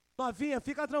Novinha,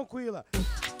 fica tranquila.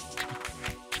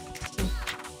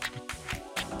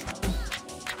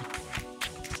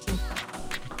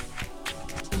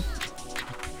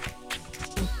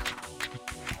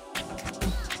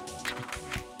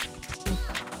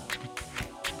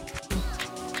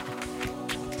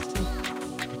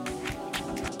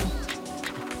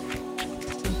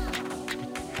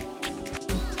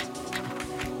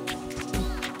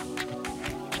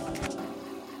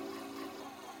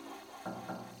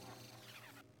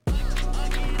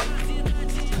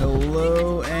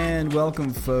 Hello and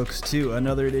welcome, folks, to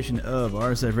another edition of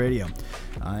RSF Radio.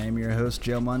 I am your host,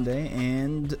 Joe Monday,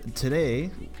 and today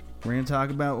we're going to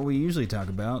talk about what we usually talk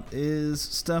about, is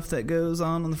stuff that goes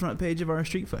on the front page of our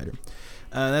Street Fighter.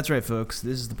 That's right, folks.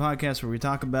 This is the podcast where we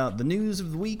talk about the news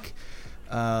of the week,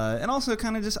 and also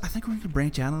kind of just, I think we're going to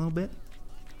branch out a little bit.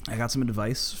 I got some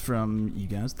advice from you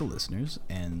guys, the listeners,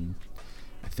 and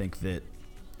I think that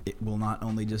it will not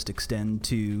only just extend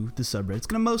to the subreddit. It's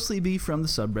going to mostly be from the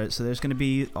subreddit, so there's going to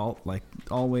be, like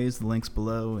always, the links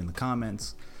below in the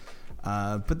comments.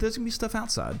 But there's going to be stuff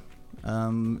outside,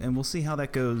 and we'll see how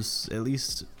that goes, at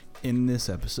least in this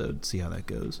episode, see how that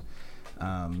goes.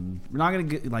 We're not going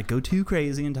to go too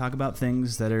crazy and talk about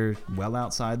things that are well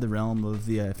outside the realm of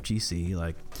the FGC.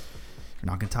 Like,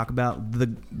 we're not going to talk about the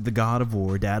God of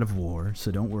War, Dad of War, so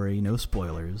don't worry, no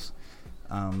spoilers.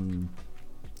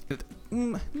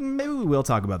 Maybe we will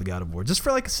talk about the God of War just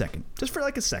for like a second.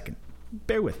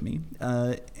 Bear with me.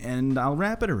 And I'll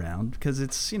wrap it around because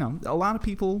it's, a lot of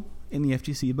people in the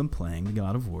FGC have been playing the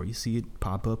God of War. You see it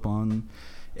pop up on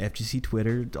FGC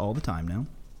Twitter all the time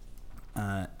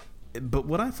now. But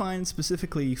what I find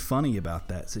specifically funny about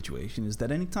that situation is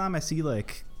that anytime I see,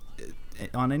 like,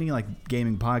 on any, like,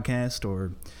 gaming podcast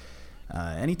or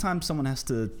anytime someone has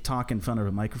to talk in front of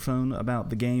a microphone about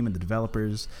the game and the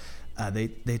developers,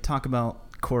 they talk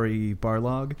about Cory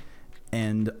Barlog,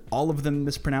 and all of them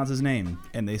mispronounce his name,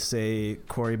 and they say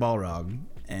Cory Balrog,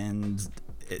 and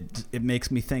it makes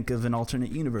me think of an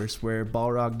alternate universe where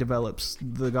Balrog develops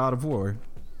the God of War,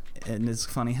 and it's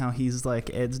funny how he's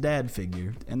like Ed's dad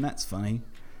figure, and that's funny.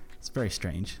 It's very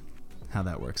strange how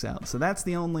that works out. So that's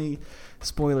the only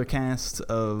spoiler cast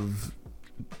of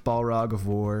Balrog of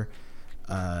War,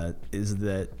 is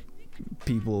that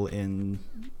people in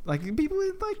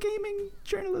gaming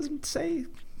journalism say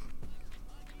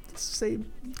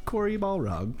Cory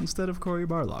Balrog instead of Cory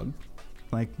Barlog.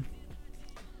 Like,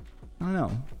 I don't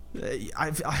know.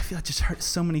 I feel I just heard it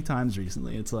so many times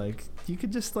recently. It's like, you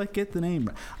could just like get the name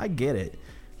right. I get it.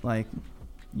 Like,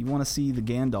 you want to see the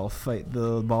Gandalf fight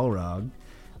the Balrog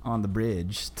on the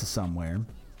bridge to somewhere,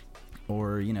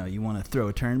 or you want to throw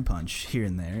a turn punch here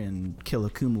and there and kill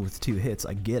Akuma with 2 hits.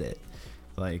 I get it.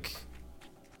 Like,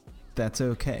 that's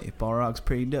okay. Balrog's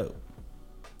pretty dope.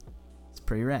 It's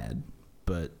pretty rad.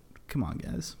 But come on,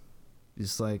 guys.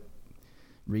 Just like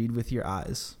read with your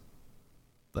eyes.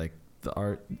 Like, the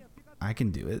art, I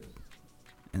can do it.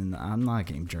 And I'm not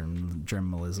game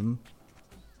journalism.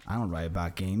 I don't write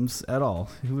about games at all.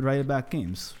 Who would write about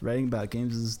games? Writing about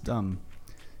games is dumb.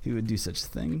 Who would do such a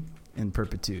thing in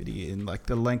perpetuity, in like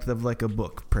the length of like a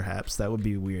book? Perhaps that would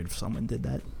be weird if someone did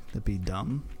that. That'd be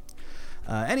dumb.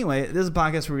 Anyway, this is a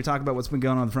podcast where we talk about what's been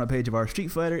going on the front page of our Street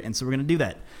Fighter, and so we're going to do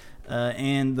that.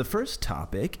 And the first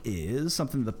topic is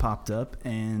something that popped up,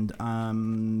 and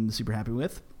I'm super happy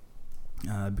with,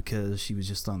 because she was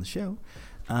just on the show.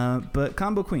 But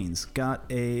Combo Queens got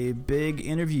a big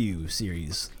interview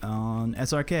series on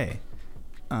SRK.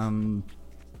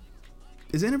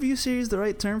 Is interview series the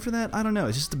right term for that? I don't know.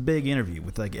 It's just a big interview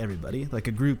with like everybody, like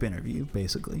a group interview,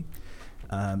 basically.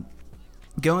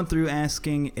 Going through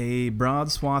asking a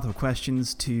broad swath of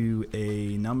questions to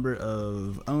a number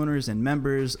of owners and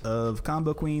members of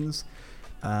Combo Queens,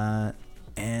 and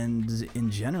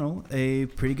in general, a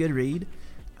pretty good read.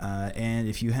 And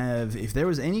if there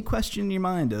was any question in your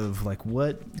mind of like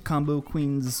what Combo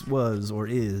Queens was or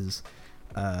is,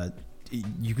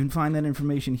 you can find that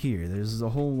information here. There's a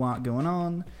whole lot going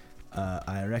on.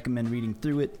 I recommend reading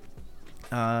through it.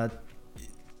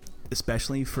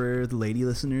 Especially for the lady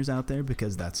listeners out there,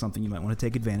 because that's something you might want to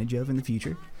take advantage of in the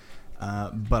future.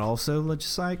 But also,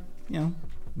 just like,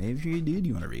 maybe if you're a dude,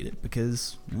 you want to read it,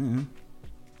 because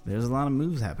there's a lot of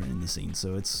moves happening in the scene.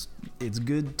 So it's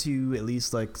good to at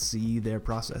least like see their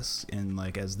process and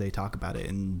like as they talk about it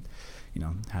and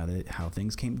how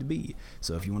things came to be.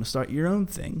 So if you want to start your own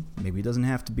thing, maybe it doesn't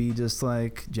have to be just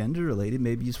like gender related.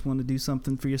 Maybe you just want to do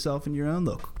something for yourself in your own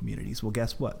local communities. Well,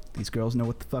 guess what? These girls know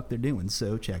what the fuck they're doing,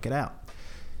 so check it out.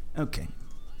 Okay.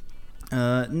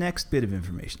 Next bit of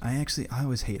information. I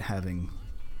always hate having...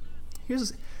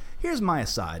 Here's my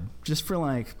aside, just for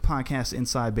like podcast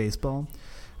inside baseball.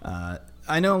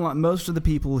 I know most of the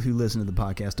people who listen to the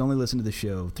podcast only listen to the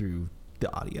show through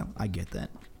the audio. I get that.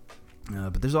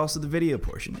 But there's also the video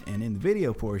portion. And in the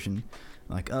video portion,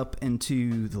 like up and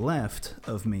to the left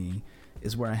of me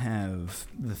is where I have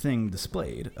the thing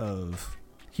displayed of,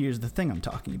 here's the thing I'm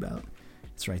talking about.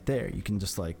 It's right there. You can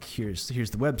just like, here's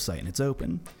the website and it's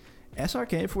open.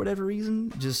 SRK, for whatever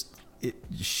reason,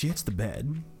 it shits the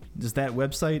bed. Just that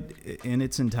website in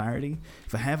its entirety.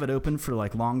 If I have it open for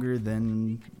like longer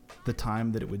than the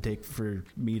time that it would take for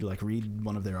me to like read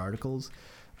one of their articles,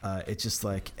 it's just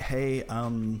like, hey,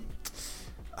 I'm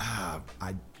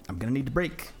gonna need to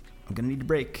break.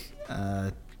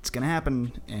 It's gonna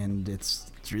happen, and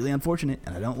it's really unfortunate,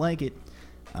 and I don't like it.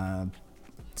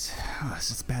 It's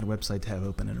just a bad website to have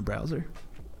open in a browser.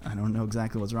 I don't know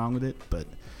exactly what's wrong with it, but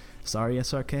sorry,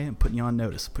 SRK, I'm putting you on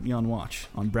notice, putting you on watch,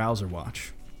 on browser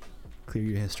watch. Clear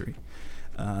your history.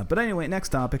 But anyway, next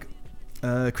topic.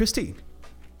 Chris T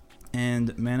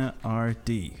and Mana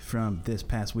RD from this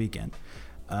past weekend.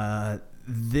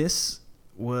 This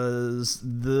was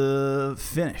the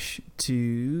finish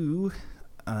to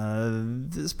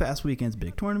this past weekend's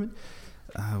big tournament,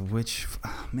 which,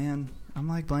 man, I'm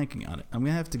like blanking on it. I'm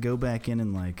gonna have to go back in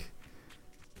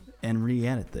and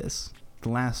re-edit this. The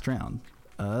last round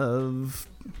of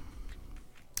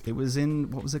it was in,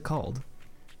 what was it called?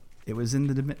 It was in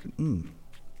the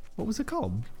what was it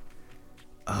called?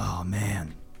 Oh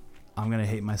man, I'm gonna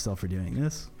hate myself for doing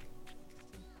this.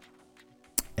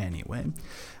 Anyway,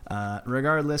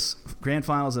 regardless, grand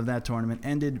finals of that tournament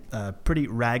ended pretty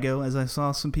raggo, as I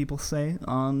saw some people say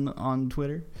on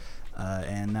Twitter,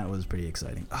 and that was pretty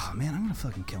exciting. Oh man, I'm gonna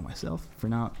fucking kill myself for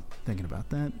not thinking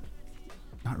about that,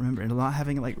 not remembering a lot,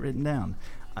 having it like written down.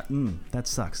 That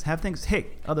sucks. Have things. Hey,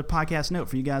 other podcast note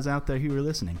for you guys out there who are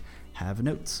listening: have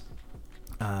notes.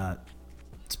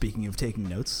 Speaking of taking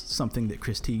notes, something that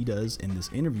Chris T does in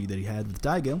this interview that he had with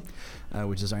Daigo,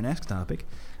 which is our next topic.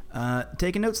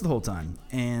 Taking notes the whole time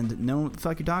and knowing what the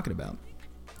fuck you're talking about.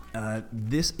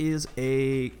 This is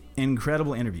a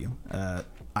incredible interview,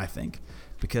 I think,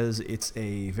 because it's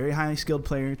a very highly skilled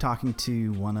player talking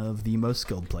to one of the most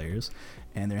skilled players,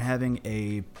 and they're having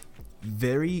a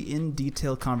very in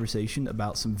detail conversation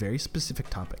about some very specific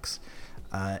topics.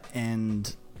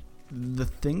 And the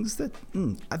things that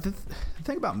the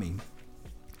thing about me,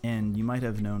 and you might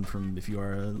have known from if you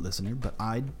are a listener, but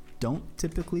I don't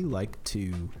typically like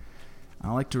to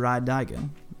ride Daigo.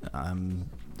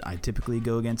 I typically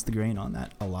go against the grain on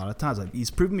that a lot of times.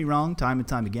 He's proven me wrong time and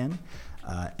time again,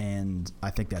 and I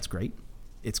think that's great.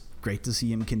 It's great to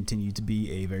see him continue to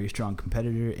be a very strong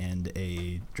competitor and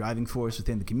a driving force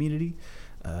within the community.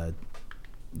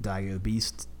 Daigo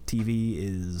Beast TV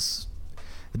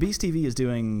is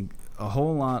doing a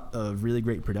whole lot of really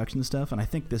great production stuff, and I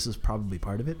think this is probably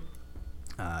part of it.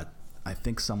 I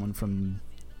think someone from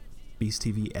Beast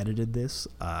TV edited this.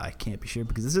 I can't be sure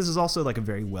because this is also like a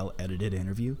very well edited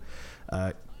interview.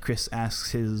 Chris asks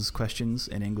his questions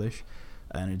in English,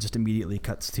 and it just immediately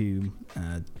cuts to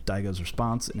Daigo's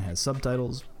response and has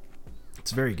subtitles.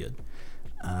 It's very good.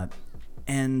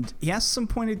 And he asks some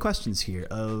pointed questions here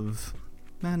of,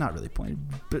 not really pointed,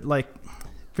 but like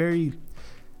very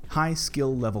high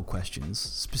skill level questions,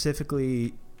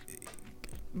 specifically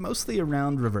mostly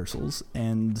around reversals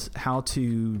and how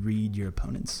to read your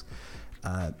opponents.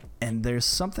 And there's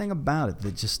something about it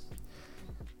that just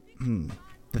some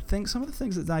of the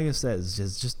things that Daigo says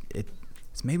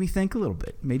it's made me think a little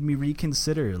bit, made me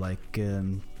reconsider, like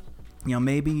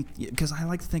maybe because I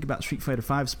like to think about Street Fighter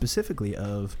V specifically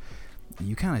of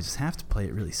you kind of just have to play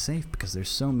it really safe because there's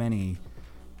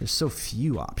so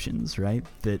few options, right,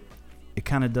 that it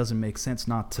kind of doesn't make sense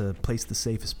not to place the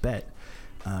safest bet.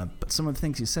 But some of the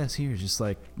things he says here is just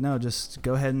like, no, just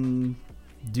go ahead and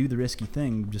do the risky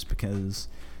thing just because,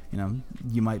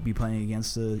 you might be playing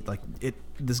against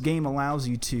this game allows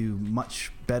you to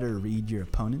much better read your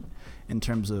opponent in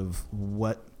terms of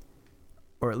what,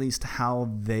 or at least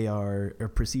how they are or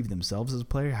perceive themselves as a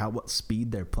player, what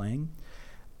speed they're playing.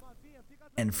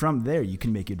 And from there, you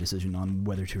can make your decision on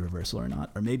whether to reversal or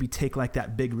not. Or maybe take like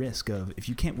that big risk of, if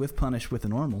you can't whiff punish with a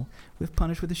normal, whiff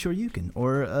punish with a shoryuken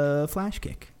or a flash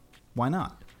kick. Why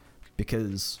not?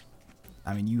 Because,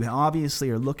 you obviously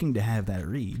are looking to have that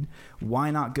read.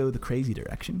 Why not go the crazy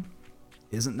direction?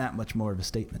 Isn't that much more of a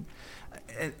statement?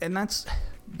 And that's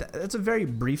a very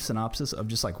brief synopsis of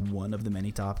just like one of the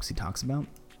many topics he talks about.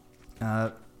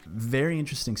 Very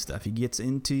interesting stuff. He gets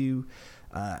into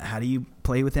how do you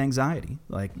play with anxiety?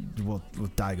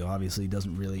 With Daigo, obviously,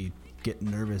 doesn't really get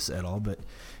nervous at all, but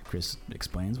Chris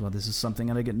explains, this is something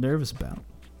that I get nervous about.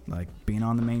 like being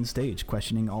on the main stage,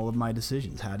 questioning all of my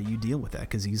decisions. How do you deal with that?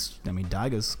 Because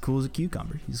Daigo's cool as a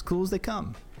cucumber. He's as cool as they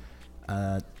come.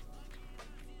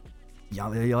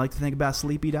 You like to think about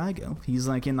Sleepy Daigo. He's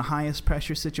like in the highest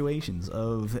pressure situations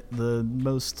of the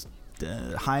most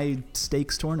high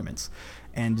stakes tournaments,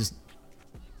 and just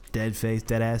dead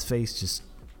ass face, just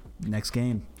next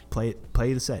game, play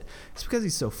the set. It's because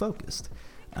he's so focused,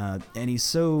 and he's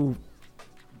so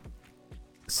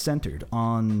centered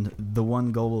on the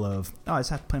one goal of, I just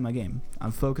have to play my game.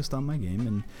 I'm focused on my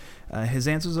game, and his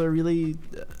answers are really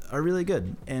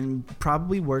good and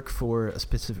probably work for a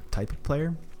specific type of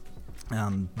player.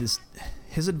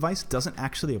 His advice doesn't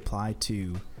actually apply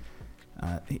to.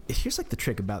 Here's like the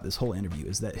trick about this whole interview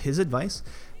is that his advice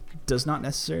does not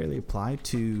necessarily apply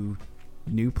to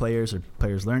new players or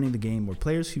players learning the game or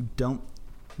players who don't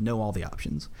know all the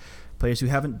options, players who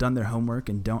haven't done their homework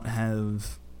and don't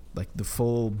have like the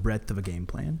full breadth of a game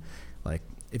plan. Like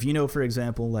if you know, for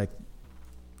example,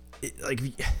 if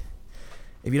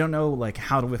you don't know like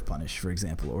how to whiff punish, for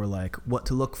example, or like what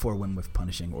to look for when whiff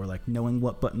punishing, or like knowing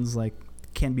what buttons like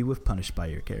can be whiff punished by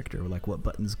your character, or like what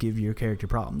buttons give your character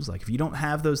problems. Like if you don't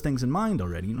have those things in mind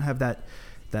already, you don't have that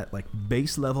like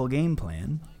base level game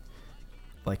plan,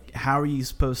 like how are you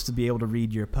supposed to be able to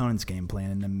read your opponent's game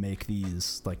plan and then make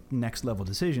these like next level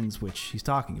decisions, which he's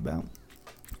talking about?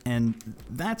 And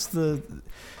that's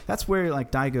where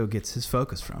like Daigo gets his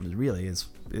focus from. Is really, as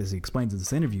he explains in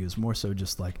this interview, is more so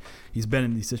just like he's been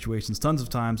in these situations tons of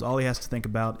times. All he has to think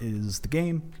about is the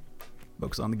game,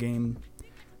 focus on the game,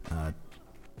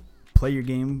 play your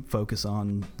game, focus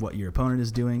on what your opponent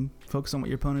is doing, focus on what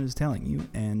your opponent is telling you,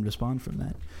 and respond from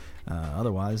that.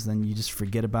 Otherwise, then you just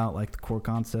forget about like the core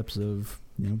concepts of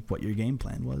what your game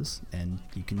plan was, and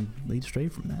you can lead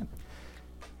straight from that.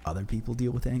 Other people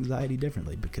deal with anxiety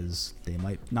differently because they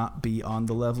might not be on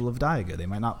the level of Daigo. They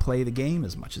might not play the game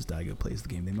as much as Daigo plays the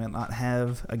game. They might not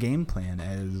have a game plan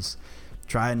as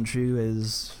tried and true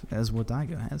as what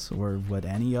Daigo has, or what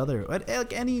any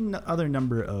other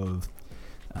number of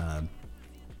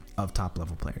top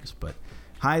level players. But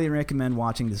highly recommend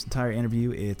watching this entire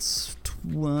interview. It's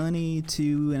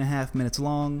 22 and a half minutes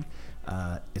long.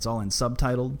 It's all in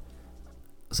subtitles,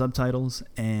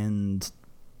 and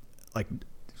like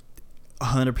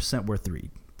 100% worth the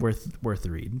read,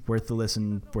 worth the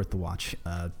listen, worth the watch.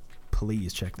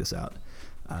 Please check this out.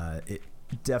 It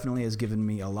definitely has given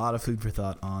me a lot of food for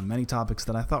thought on many topics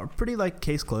that I thought were pretty like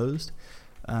case closed,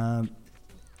 and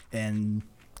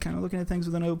kind of looking at things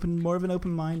with more of an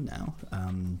open mind now.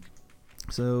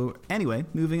 So anyway,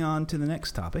 moving on to the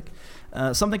next topic,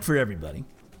 something for everybody.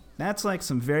 That's like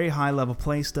some very high level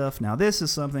play stuff. Now this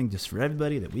is something just for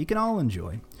everybody that we can all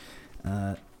enjoy.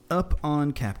 Up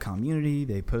on Capcom Unity,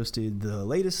 they posted the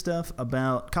latest stuff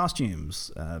about costumes.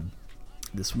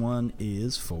 This one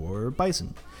is for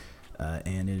Bison,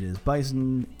 and it is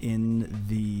Bison in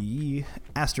the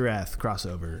Asterath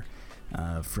crossover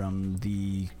from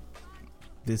the...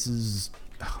 This is...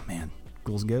 Oh man,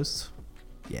 Ghouls and Ghosts?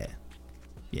 Yeah.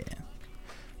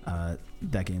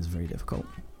 That game is very difficult.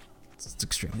 It's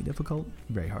extremely difficult,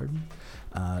 very hard.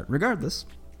 Regardless,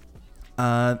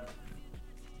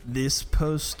 this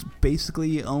post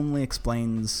basically only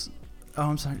explains... Oh,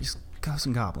 I'm sorry, just Ghosts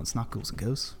and Goblins, not Ghouls and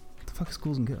Ghosts. What the fuck is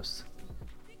Ghouls and Ghosts?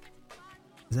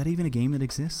 Is that even a game that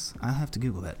exists? I'll have to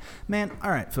Google that. Man,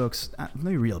 alright folks, let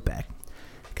me reel it back,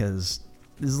 because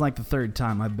this is like the third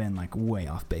time I've been like way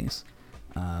off base.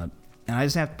 And I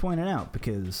just have to point it out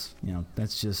because,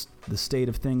 that's just the state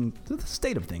of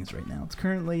things right now. It's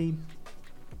currently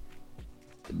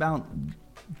about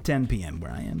 10 p.m.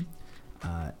 where I am.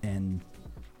 And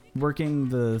working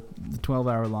the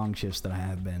 12-hour long shifts that I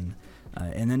have been,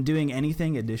 and then doing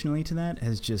anything additionally to that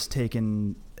has just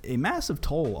taken a massive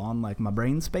toll on like my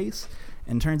brain space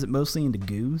and turns it mostly into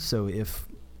goo. So I've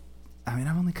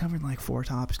only covered like 4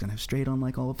 topics, gonna have straight on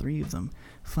like all 3 of them.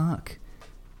 Fuck.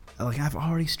 Like I've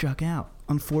already struck out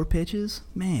on 4 pitches.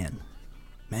 Man.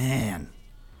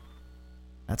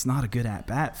 That's not a good at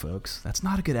bat, folks. That's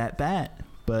not a good at bat.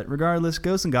 But regardless,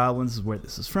 Ghosts and Goblins is where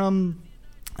this is from.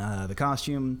 The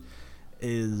costume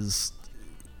is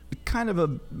kind of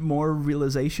a more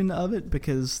realization of it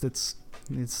because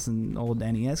it's an old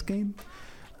NES game.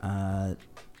 And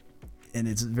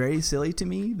it's very silly to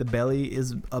me. The belly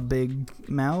is a big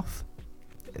mouth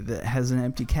that has an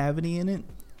empty cavity in it,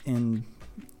 and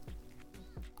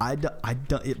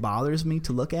it bothers me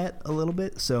to look at a little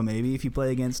bit. So maybe if you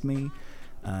play against me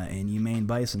and you main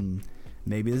Bison,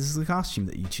 maybe this is the costume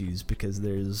that you choose because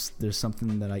there's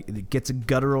something that gets a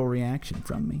guttural reaction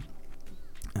from me.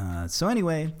 So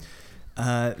anyway,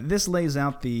 This lays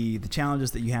out the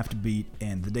challenges that you have to beat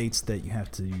and the dates that you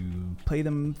have to play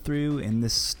them through, and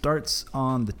this starts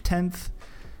on the 10th,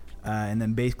 and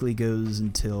then basically goes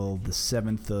until the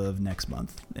 7th of next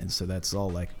month. And so that's all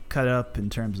like cut up in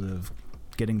terms of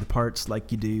getting the parts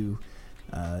like you do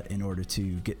in order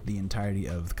to get the entirety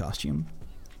of the costume.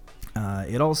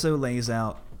 It also lays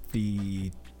out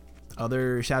the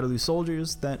other Shadowloo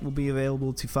soldiers that will be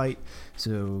available to fight.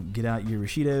 So get out your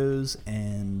Rashidos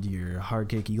and your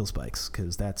Hardcake Eagle Spikes,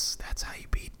 because that's how you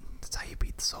beat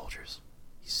the soldiers.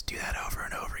 You just do that over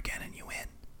and over again and you win.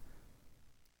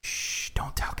 Shh,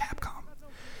 don't tell Capcom.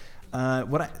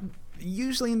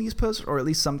 Usually in these posts, or at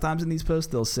least sometimes in these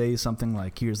posts, they'll say something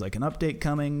like, here's like an update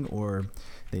coming, or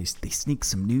they sneak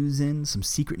some news in, some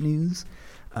secret news.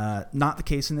 Not the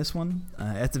case in this one.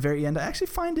 At the very end, I actually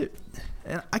find it,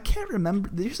 and I can't remember,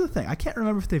 here's the thing, I can't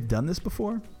remember if they've done this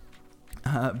before,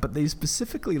 but they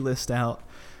specifically list out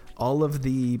all of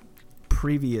the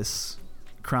previous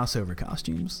crossover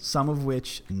costumes, some of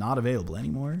which not available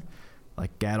anymore,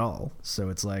 like at all. So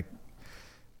it's like,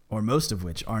 or most of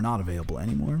which are not available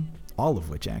anymore, all of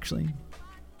which actually.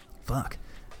 Fuck.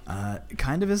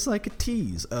 Kind of is like a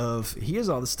tease of, here's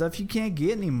all the stuff you can't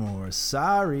get anymore,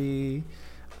 sorry.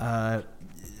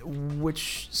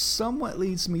 Which somewhat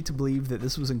leads me to believe that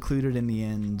this was included in the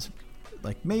end,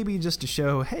 like maybe just to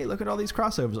show, hey, look at all these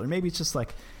crossovers, or maybe it's just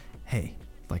like, hey,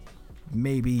 like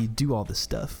maybe do all this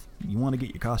stuff. You want to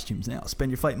get your costumes now,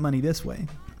 spend your fight money this way.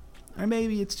 Or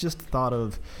maybe it's just the thought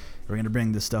of, we're going to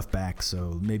bring this stuff back,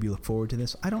 so maybe look forward to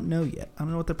this. I don't know yet. I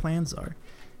don't know what their plans are.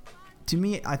 To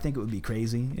me, I think it would be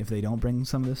crazy if they don't bring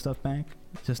some of this stuff back,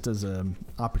 just as a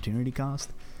opportunity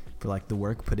cost for like the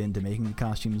work put into making the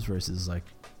costumes versus like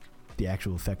the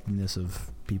actual effectiveness of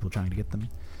people trying to get them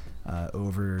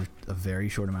over a very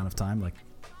short amount of time, like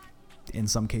in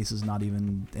some cases not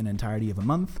even an entirety of a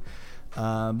month.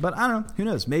 But I don't know, who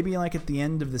knows, maybe like at the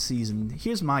end of the season,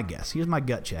 here's my guess, here's my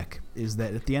gut check, is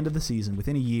that at the end of the season,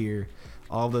 within a year,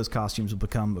 all of those costumes will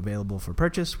become available for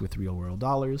purchase with real world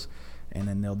dollars, and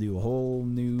then they'll do a whole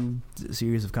new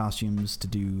series of costumes to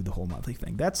do the whole monthly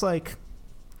thing. That's like,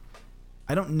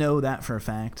 I don't know that for a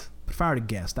fact, but if I were to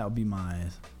guess, that'd be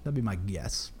my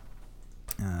guess.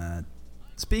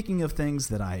 Speaking of things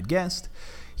that I had guessed,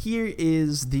 here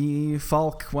is the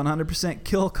Falk 100%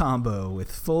 kill combo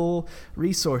with full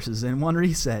resources and one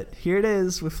reset. Here it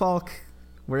is with Falk.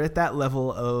 We're at that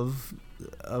level of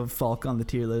Falk on the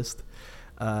tier list.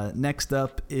 Next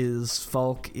up is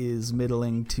Falk is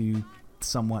middling to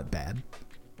somewhat bad.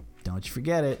 Don't you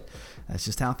forget it. That's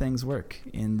just how things work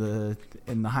in the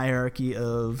hierarchy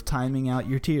of timing out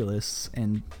your tier lists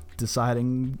and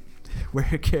deciding where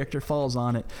a character falls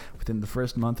on it within the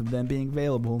first month of them being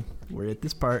available. We're at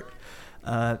this part,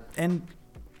 and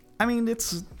I mean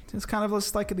it's kind of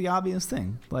just like the obvious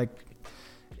thing. Like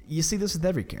you see this with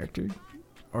every character,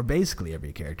 or basically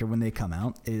every character when they come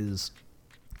out. Is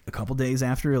a couple days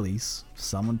after release,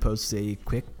 someone posts a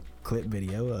quick clip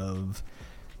video of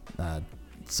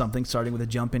something starting with a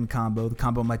jump-in combo. The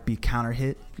combo might be counter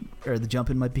hit, or the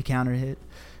jump-in might be counter hit.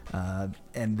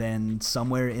 And then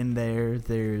somewhere in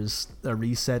there's a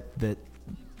reset that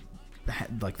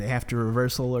like they have to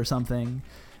reversal or something,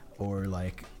 or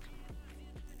like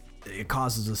it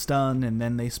causes a stun, and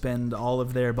then they spend all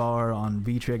of their bar on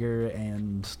V-trigger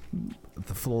and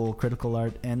the full critical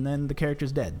art, and then the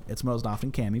character's dead. It's most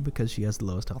often Cammy because she has the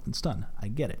lowest health and stun. I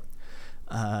get it.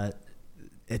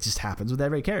 It just happens with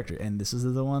every character, and this is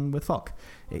the one with Falk.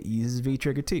 It uses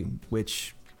V-trigger too,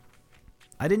 which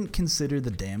I didn't consider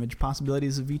the damage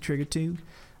possibilities of V-trigger 2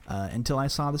 until I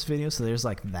saw this video, so there's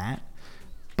like that.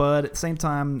 But at the same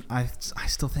time, I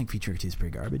still think V-trigger 2 is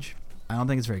pretty garbage. I don't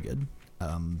think it's very good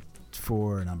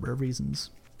for a number of reasons,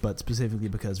 but specifically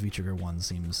because V-trigger 1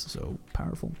 seems so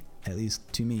powerful, at least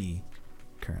to me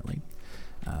currently.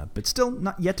 But still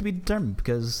not yet to be determined,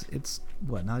 because it's,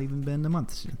 not even been a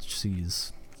month since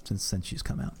she's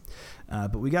come out.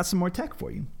 But we got some more tech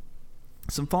for you.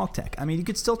 Some Falk tech. I mean, you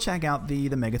could still check out the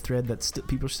mega thread that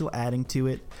people are still adding to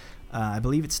it. I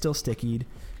believe it's still stickied.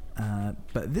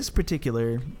 But this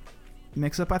particular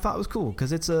mix-up I thought was cool,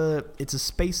 because it's a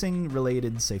spacing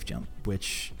related safe jump,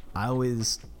 which I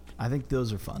think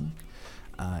those are fun.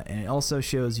 And it also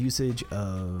shows usage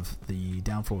of the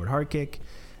down forward hard kick,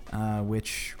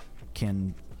 which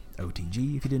can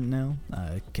OTG if you didn't know,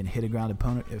 can hit a grounded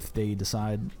opponent if they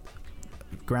decide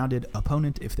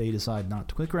not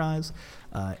to quick rise,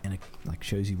 and it like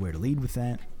shows you where to lead with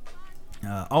that,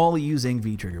 all using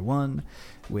V-trigger 1,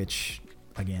 which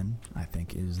again I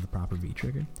think is the proper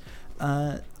V-trigger.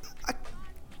 I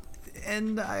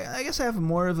guess I have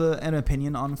more of an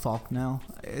opinion on Falk now.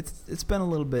 it's been a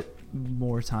little bit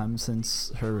more time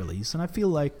since her release, and I feel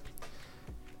like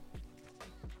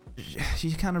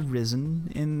she's kind of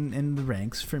risen in the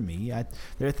ranks for me.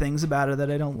 There are things about her that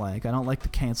I don't like. I don't like the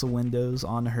cancel windows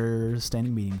on her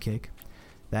standing medium kick.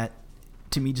 That,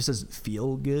 to me, just doesn't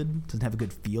feel good. Doesn't have a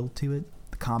good feel to it.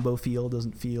 The combo feel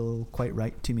doesn't feel quite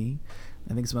right to me.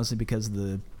 I think it's mostly because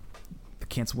the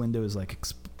cancel window is like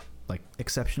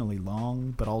exceptionally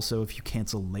long, but also if you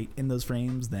cancel late in those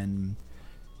frames, then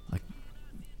like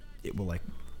it will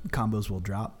combos will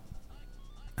drop.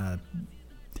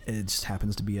 It just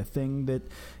happens to be a thing that,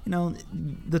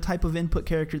 the type of input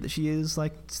character that she is,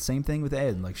 like, same thing with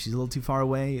Ed. Like, she's a little too far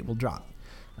away, it will drop.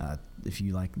 If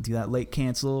you, do that late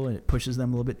cancel and it pushes them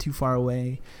a little bit too far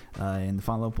away, and the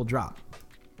follow-up will drop.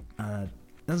 It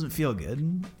doesn't feel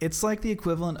good. It's like the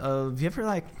equivalent of, you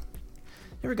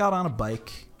ever got on a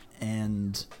bike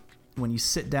and when you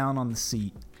sit down on the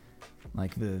seat,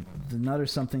 like the nut or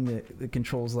something that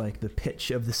controls like the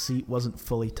pitch of the seat wasn't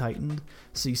fully tightened,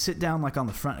 so you sit down like on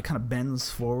the front, it kind of bends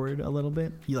forward a little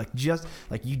bit. You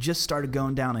just started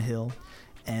going down a hill,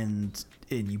 and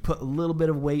you put a little bit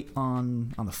of weight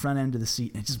on the front end of the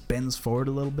seat, and it just bends forward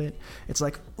a little bit. It's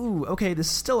like, ooh, okay, this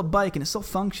is still a bike and it still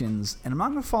functions, and I'm not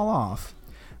gonna fall off,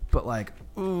 but like,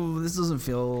 ooh, this doesn't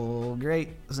feel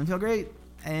great.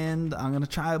 And I'm going to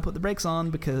try to put the brakes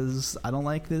on because I don't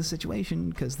like this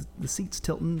situation because the seat's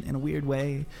tilting in a weird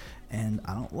way and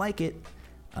I don't like it.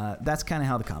 That's kind of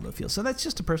how the combo feels. So that's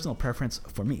just a personal preference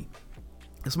for me.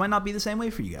 This might not be the same way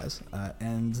for you guys,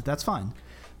 and that's fine.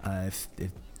 If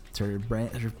her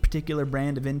particular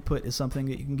brand of input is something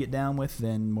that you can get down with,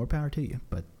 then more power to you.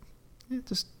 But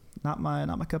just not my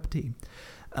cup of tea.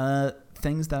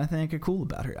 Things that I think are cool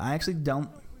about her. I actually don't.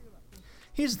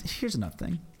 Here's another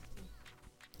thing.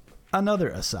 Another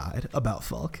aside about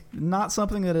Falk, not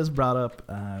something that is brought up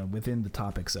within the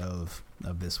topics of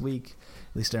this week.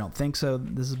 At least I don't think so.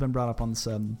 This has been brought up on the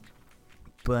sub.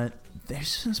 But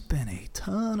there's just been a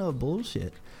ton of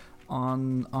bullshit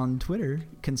on Twitter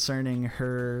concerning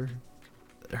her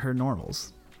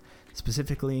normals.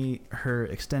 Specifically, her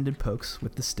extended pokes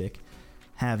with the stick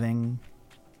having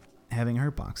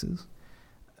hurt boxes.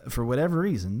 For whatever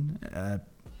reason,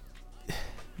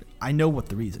 I know what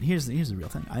the reason. Here's the real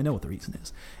thing. I know what the reason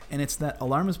is, and it's that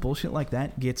alarmist bullshit like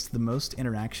that gets the most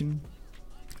interaction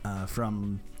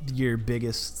from your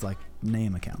biggest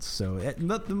name accounts. So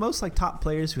the most top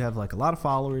players who have a lot of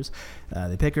followers,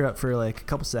 they pick her up for a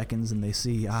couple seconds and they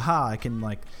see, aha, I can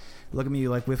look at me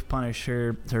whiff punish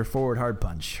her forward hard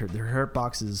punch. Her hurt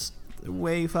box is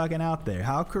way fucking out there.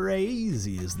 How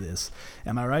crazy is this?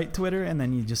 Am I right, Twitter? And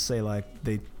then you just say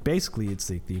they basically it's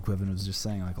the equivalent of just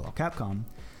saying well, Capcom.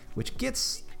 Which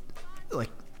gets the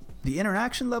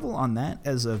interaction level on that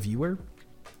as a viewer,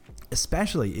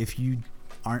 especially if you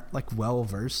aren't well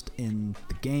versed in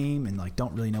the game and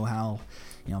don't really know how,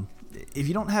 if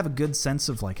you don't have a good sense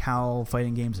of how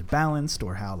fighting games are balanced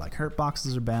or how hurt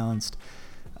boxes are balanced,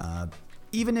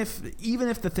 even if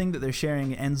the thing that they're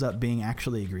sharing ends up being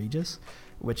actually egregious,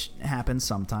 which happens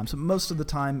sometimes, but most of the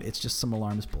time it's just some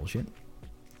alarmist bullshit.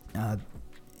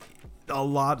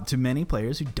 To many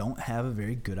players who don't have a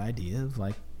very good idea of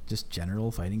just general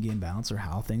fighting game balance or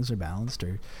how things are balanced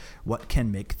or what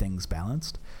can make things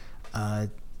balanced,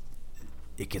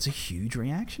 it gets a huge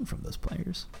reaction from those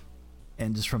players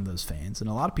and just from those fans. And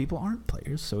a lot of people aren't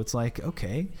players, so it's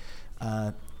okay,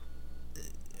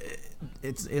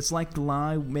 it's like the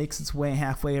lie makes its way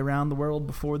halfway around the world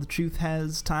before the truth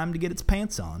has time to get its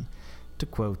pants on, to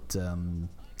quote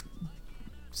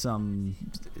some.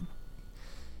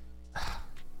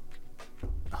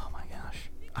 Oh my gosh,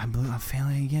 I'm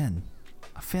failing again.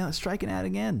 I'm striking out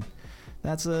again.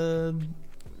 That's a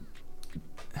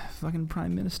fucking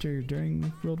prime minister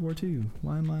during World War II.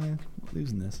 Why am I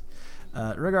losing this?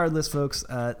 Regardless, folks,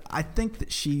 I think that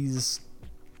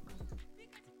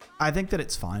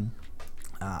it's fine.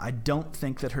 I don't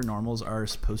think that her normals are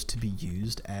supposed to be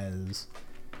used as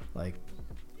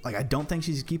I don't think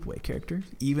she's a keep away character,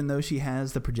 even though she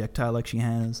has the projectile like she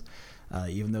has.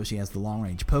 Even though she has the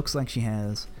long-range pokes like she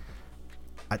has,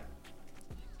 I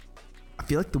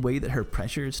feel like the way that her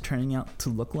pressure is turning out to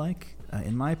look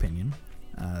in my opinion,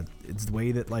 it's the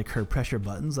way that her pressure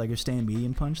buttons, her stand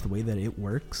medium punch, the way that it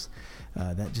works,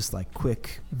 that just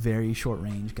quick, very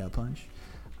short-range gut punch.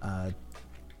 I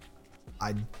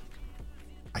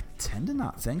tend to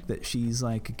not think that she's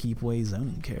a keep away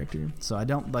zoning character. So I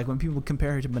don't when people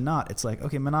compare her to Manat, it's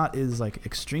okay, Manat is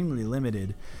extremely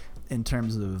limited in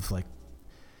terms of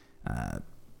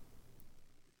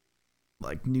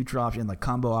neutral option,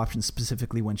 combo options,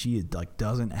 specifically when she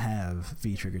doesn't have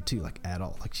V trigger 2 at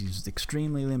all. She's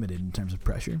extremely limited in terms of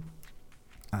pressure.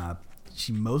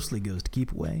 She mostly goes to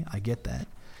keep away. I get that.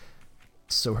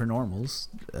 So her normals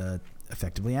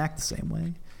effectively act the same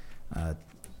way.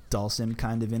 Dhalsim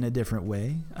kind of in a different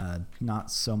way.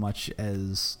 Not so much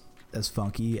as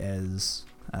funky as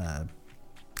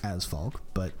Falk,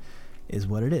 but is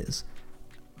what it is.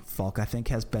 Falk, I think,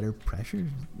 has better pressure.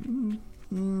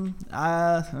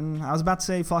 I was about to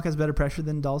say Falk has better pressure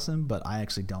than Dhalsim, but I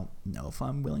actually don't know if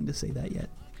I'm willing to say that yet,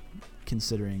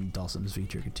 considering Dhalsim's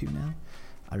V-Trigger 2 now.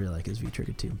 I really like his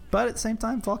V-Trigger 2. But at the same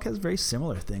time, Falk has very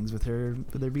similar things with her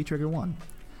V-Trigger 1.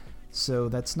 So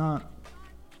that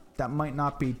might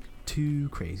not be too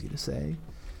crazy to say.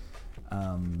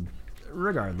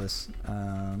 Regardless,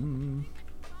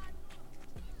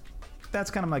 that's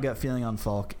kind of my gut feeling on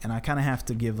Falk, and I kind of have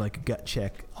to give like a gut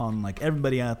check on like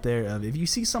everybody out there of if you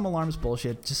see some alarms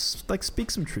bullshit, just like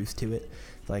speak some truth to it,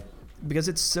 like, because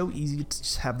it's so easy to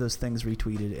just have those things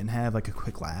retweeted and have like a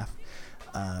quick laugh.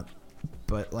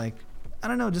 But like, I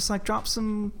don't know, just like drop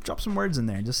some words in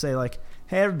there and just say like,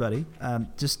 hey everybody,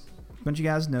 just want you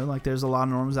guys know like there's a lot of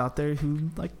norms out there who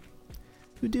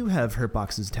do have hurt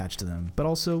boxes attached to them, but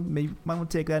also maybe might want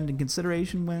to take that into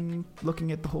consideration when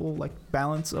looking at the whole like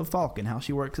balance of Falk and how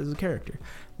she works as a character.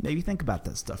 Maybe think about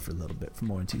that stuff for a little bit for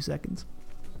more than 2 seconds.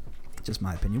 Just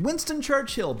my opinion. Winston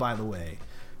Churchill, by the way.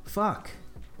 Fuck.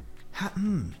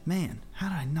 Man, how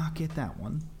did I not get that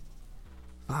one?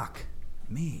 Fuck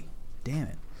me. Damn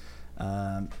it.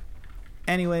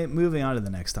 Anyway, moving on to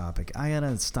the next topic. I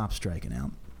gotta stop striking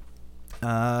out.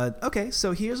 Okay,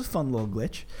 so here's a fun little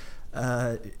glitch.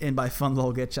 And by fun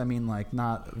little glitch, I mean like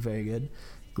not very good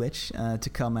glitch to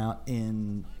come out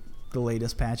in the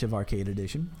latest patch of Arcade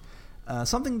Edition.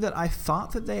 Something that I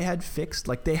thought that they had fixed.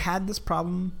 Like they had this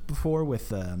problem before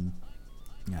with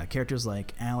characters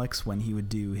like Alex. When he would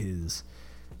do his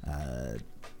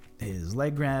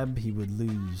leg grab, he would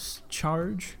lose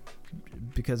charge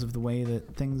because of the way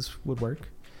that things would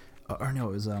work. Or no,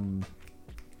 it was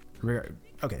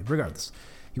okay, regardless.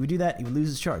 He would do that, he would lose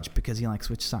his charge because he like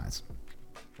switched sides.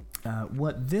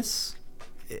 What this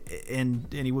and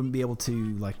he wouldn't be able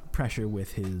to like pressure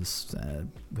with his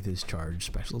charge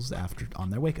specials after on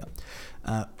their wake up.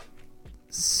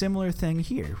 Similar thing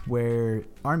here where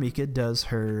Armika does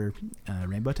her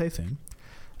Rainbow Typhoon,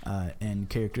 and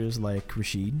characters like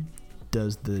Rashid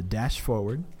does the dash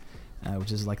forward,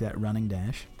 which is like that running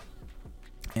dash,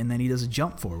 and then he does a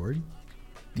jump forward.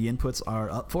 The inputs are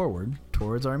up forward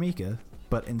towards Armika,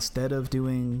 but instead of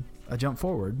doing a jump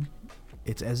forward,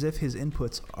 it's as if his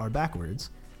inputs are backwards,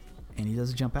 and he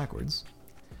does a jump backwards.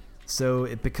 So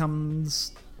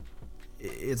it's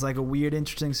like a weird,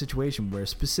 interesting situation where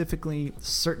specifically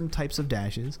certain types of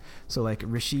dashes, so like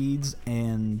Rashid's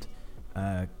and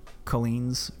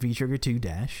Colleen's V-Trigger 2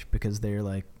 dash, because they're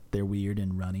weird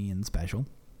and runny and special.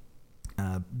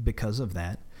 Because of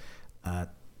that,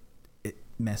 it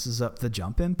messes up the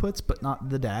jump inputs, but not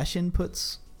the dash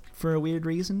inputs for a weird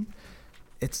reason.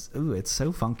 It's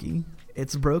so funky.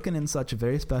 It's broken in such a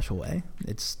very special way.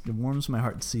 It warms my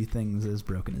heart to see things as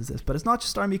broken as this. But it's not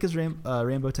just Armika's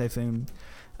Rainbow Typhoon.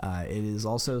 It is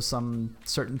also some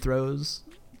certain throws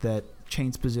that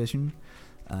change position,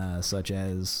 such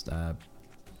as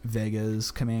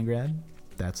Vega's command grab.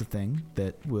 That's a thing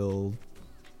that will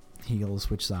heal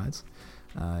switch sides.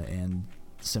 And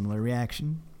similar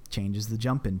reaction changes the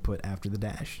jump input after the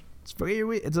dash.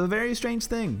 It's a very strange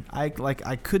thing. I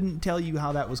couldn't tell you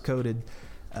how that was coded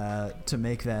to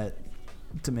make that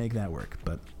work.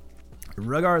 But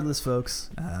regardless,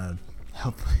 folks,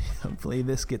 hopefully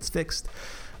this gets fixed,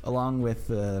 along with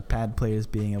pad players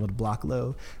being able to block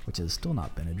low, which has still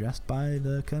not been addressed by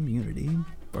the community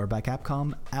or by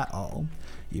Capcom at all,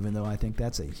 even though I think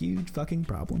that's a huge fucking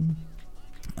problem.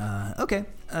 Okay,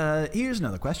 here's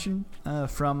another question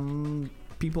from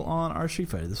people on our Street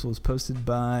Fighter. This was posted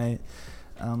by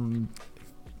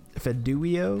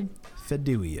Freduio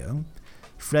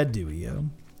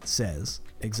says,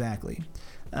 exactly.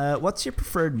 What's your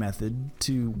preferred method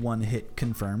to one-hit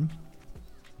confirm?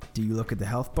 Do you look at the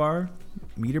health bar,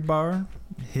 meter bar,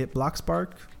 hit block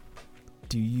spark?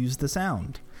 Do you use the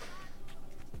sound?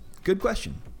 Good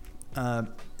question. And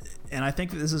I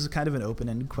think that this is kind of an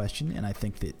open-ended question, and I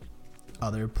think that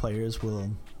other players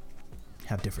will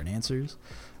have different answers.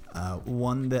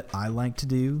 One that I like to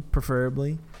do,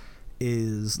 preferably,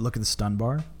 is look at the stun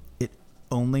bar. It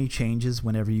only changes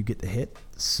whenever you get the hit.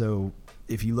 So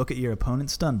if you look at your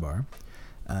opponent's stun bar,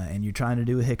 and you're trying to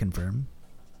do a hit confirm,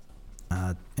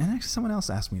 and actually someone else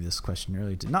asked me this question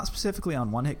earlier, not specifically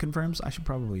on one hit confirms. I should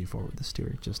probably forward this to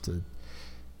her just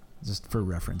for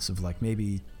reference of like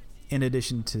maybe in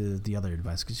addition to the other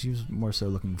advice, because she was more so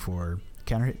looking for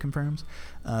counter hit confirms.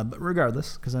 But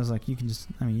regardless, because I was like, you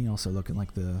can also look at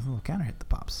like the little counter hit that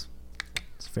pops.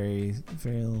 It's a very,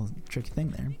 very little tricky thing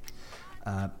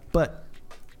there. But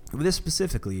with this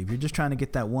specifically, if you're just trying to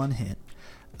get that one hit,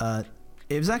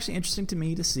 it was actually interesting to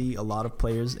me to see a lot of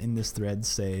players in this thread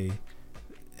say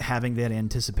having that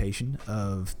anticipation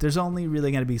of there's only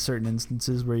really going to be certain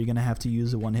instances where you're going to have to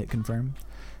use a one-hit confirm.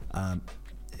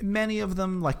 Many of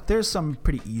them, like there's some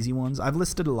pretty easy ones. I've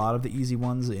listed a lot of the easy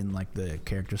ones in like the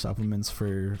character supplements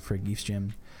for Geef's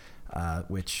Gym,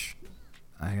 which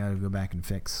I gotta go back and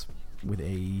fix with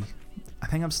I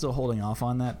think I'm still holding off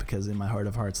on that because in my heart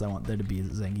of hearts I want there to be a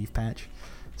Zangief patch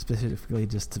specifically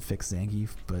just to fix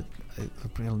Zangief, but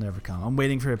it'll never come. I'm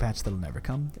waiting for a patch that'll never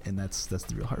come, and that's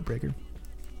the real heartbreaker.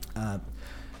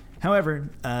 However,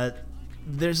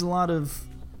 there's a lot of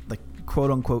like quote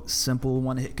unquote simple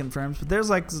one hit confirms, but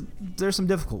there's some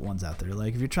difficult ones out there.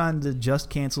 Like if you're trying to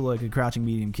just cancel like a crouching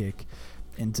medium kick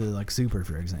into like super,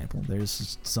 for example, there's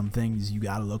just some things you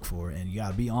gotta look for and you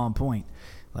gotta be on point.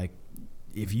 Like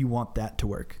if you want that to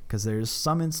work, because there's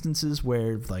some instances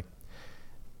where like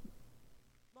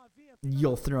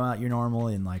you'll throw out your normal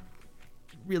and like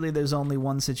really there's only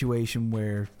one situation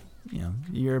where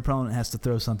your opponent has to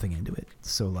throw something into it.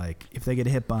 So like if they get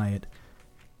hit by it,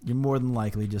 you're more than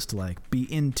likely just to like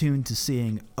be in tune to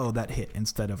seeing that hit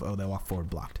instead of they walk forward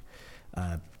blocked.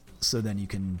 So then you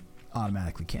can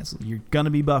automatically cancel. You're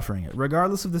gonna be buffering it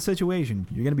regardless of the situation.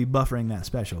 You're gonna be buffering that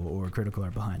special or critical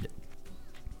art behind it.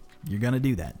 You're gonna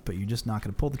do that, but you're just not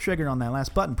gonna pull the trigger on that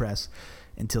last button press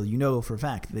until you know for a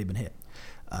fact that they've been hit.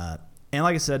 And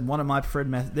like I said, one of my preferred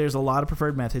methods, there's a lot of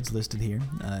preferred methods listed here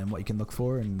and what you can look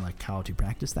for and like how to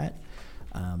practice that.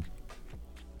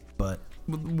 But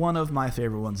one of my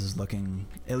favorite ones is looking,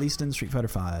 at least in Street Fighter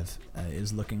V,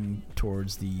 is looking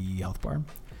towards the health bar.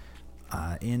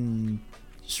 In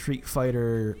Street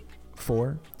Fighter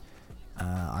 4,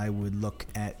 I would look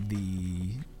at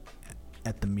the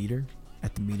meter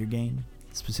gain,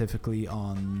 specifically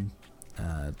on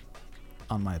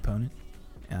my opponent,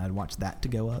 and I'd watch that to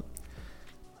go up.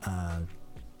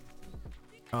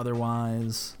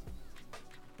 Otherwise,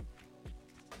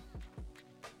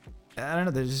 I don't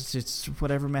know. There's just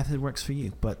whatever method works for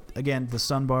you. But again, the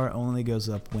stun bar only goes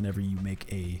up whenever you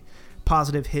make a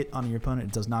positive hit on your opponent.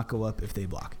 It does not go up if they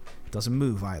block. It doesn't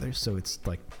move either. So it's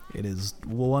like it is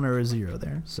 1 or a 0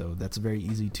 there. So that's very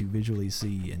easy to visually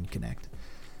see and connect.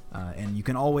 And you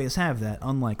can always have that,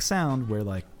 unlike sound, where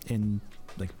like in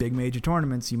like big major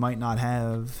tournaments, you might not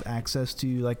have access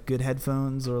to like good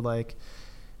headphones or like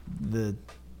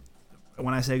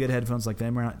when I say good headphones, like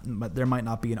there might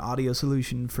not be an audio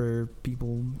solution for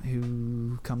people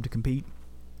who come to compete.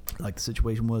 Like the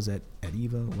situation was at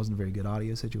EVA, it wasn't a very good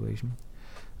audio situation.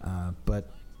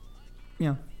 But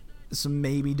so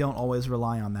maybe don't always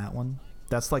rely on that one.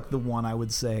 That's like the one I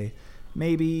would say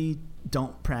maybe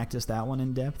don't practice that one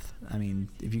in depth. I mean,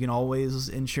 if you can always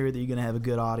ensure that you're going to have a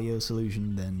good audio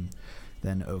solution,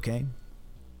 then okay.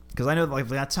 Because I know like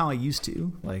that's how I used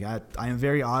to. Like I am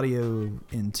very audio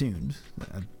in tuned.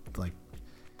 Like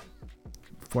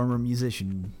former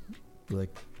musician,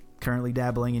 like currently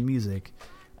dabbling in music.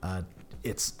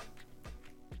 It's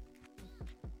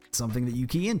something that you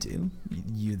key into.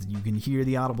 You can hear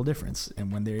the audible difference,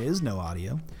 and when there is no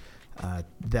audio,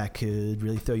 that could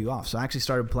really throw you off. So I actually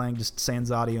started playing just sans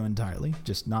audio entirely,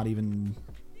 just not even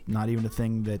a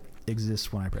thing that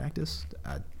exists when I practice.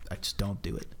 I just don't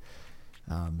do it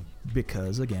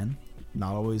because again,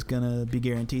 not always gonna be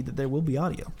guaranteed that there will be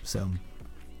audio. So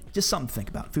just something to think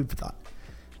about, food for thought.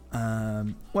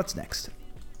 What's next?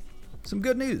 Some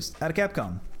good news out of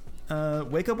Capcom.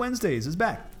 Wake Up Wednesdays is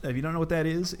back. If you don't know what that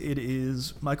is, it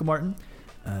is Michael Martin,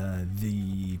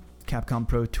 the Capcom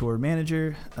Pro Tour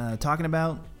manager, talking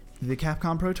about the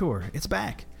Capcom Pro Tour. It's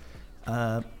back.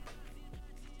 I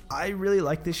really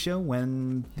liked this show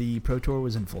when the Pro Tour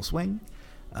was in full swing.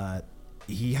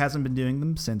 He hasn't been doing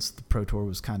them since the Pro Tour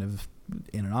was kind of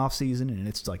in an off season, and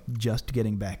it's like just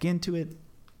getting back into it.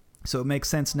 So it makes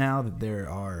sense now that there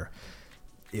are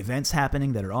events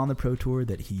happening that are on the Pro Tour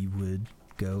that he would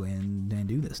go in and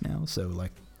do this now. So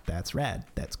like that's rad.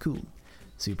 That's cool.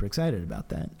 Super excited about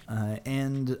that.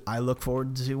 And I look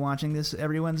forward to watching this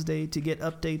every Wednesday to get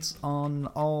updates on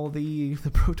all the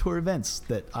Pro Tour events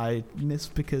that I miss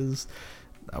because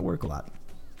I work a lot.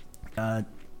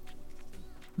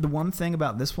 The one thing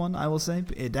about this one, I will say,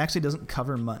 it actually doesn't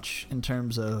cover much in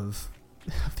terms of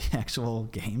the actual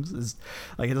games. It's,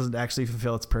 like, it doesn't actually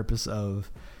fulfill its purpose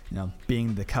of,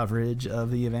 being the coverage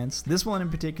of the events. This one in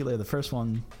particular, the first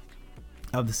one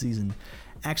of the season,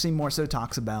 actually more so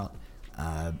talks about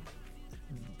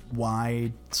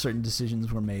why certain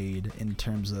decisions were made in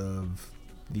terms of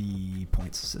the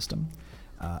points system.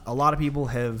 A lot of people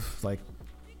have, like,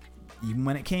 even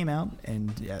when it came out,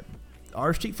 and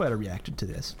our Street Fighter reacted to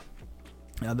this,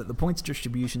 that the points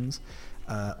distributions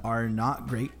are not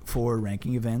great for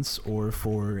ranking events or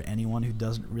for anyone who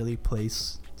doesn't really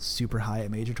place super high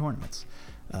at major tournaments.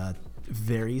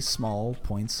 Very small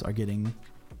points are getting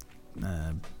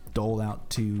doled out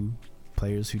to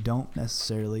players who don't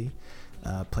necessarily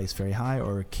place very high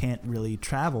or can't really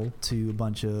travel to a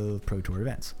bunch of Pro Tour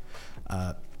events.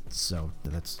 So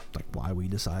that's like why we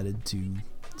decided to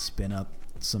spin up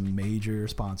some major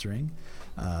sponsoring.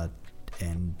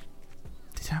 And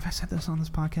have I said this on this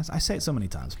podcast? I say it so many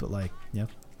times, but like, yep,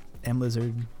 M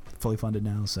Lizard fully funded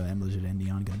now, so M Lizard and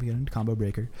Neon going to be getting Combo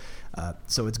Breaker.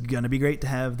 So it's going to be great to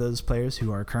have those players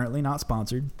who are currently not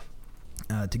sponsored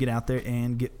to get out there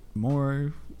and get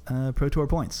more Pro Tour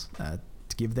points, to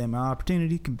give them an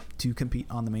opportunity to compete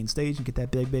on the main stage and get that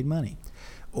big money,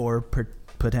 or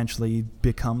potentially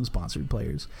become sponsored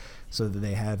players, so that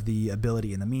they have the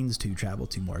ability and the means to travel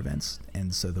to more events,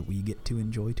 and so that we get to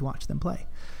enjoy to watch them play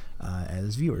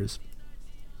as viewers,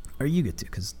 or you get to,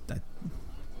 because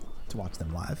to watch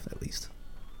them live at least.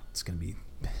 It's gonna be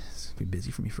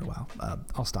busy for me for a while.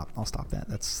 I'll stop that.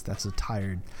 That's a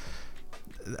tired.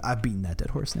 I've beaten that dead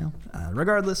horse now.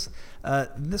 Regardless,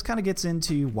 this kind of gets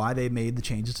into why they made the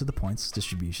changes to the points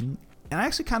distribution, and I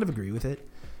actually kind of agree with it.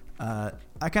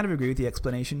 I kind of agree with the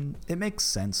explanation. It makes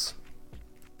sense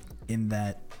in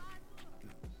that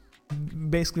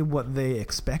basically what they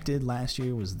expected last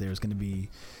year was there's going to be,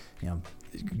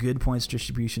 good points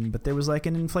distribution, but there was like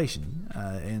an inflation,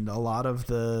 and a lot of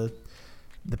the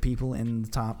people in the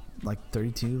top like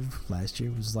 32 of last year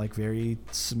was like very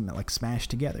like smashed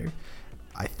together.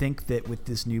 I think that with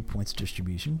this new points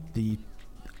distribution, the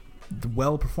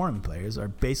well-performing players are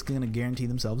basically going to guarantee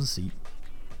themselves a seat,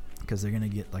 because they're going to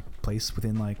get like placed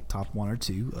within like top 1 or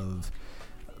 2 of,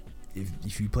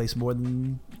 if you place more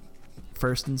than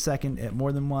first and second at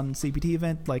more than one CPT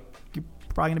event, like you're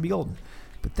probably going to be golden.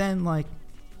 But then like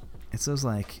it's those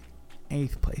like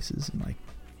 8th places and like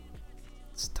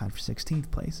it's time for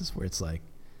 16th places where it's like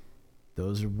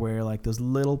those are where like those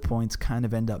little points kind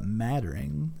of end up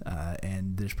mattering,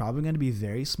 and there's probably going to be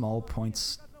very small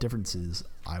points differences.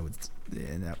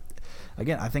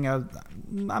 Again, I think I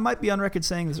might be on record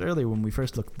saying this earlier when we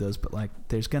first looked at those, but like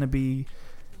there's going to be,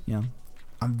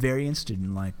 I'm very interested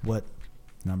in like what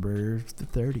number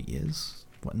 30 is,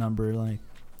 what number like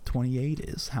 28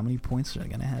 is, how many points are they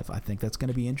going to have. I think that's going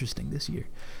to be interesting this year,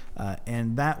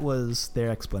 and that was their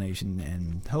explanation,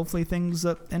 and hopefully things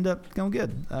end up going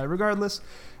good. Regardless,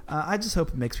 I just hope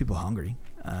it makes people hungry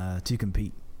to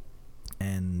compete,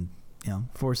 and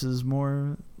forces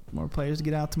more players to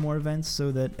get out to more events,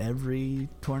 so that every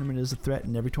tournament is a threat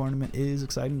and every tournament is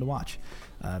exciting to watch.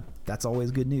 That's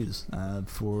always good news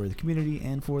for the community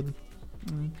and for the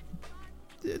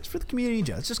it's for the community in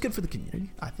general. It's just good for the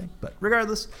community, I think. But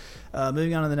regardless,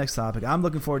 moving on to the next topic. I'm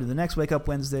looking forward to the next Wake Up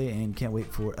Wednesday and can't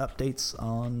wait for updates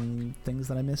on things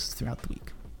that I missed throughout the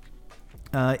week.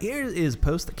 Here is a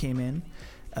post that came in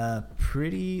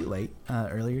pretty late,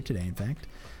 earlier today, in fact.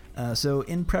 So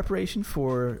in preparation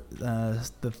for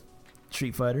the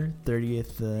Street Fighter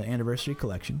 30th anniversary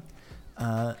collection,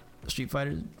 Street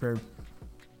Fighter, or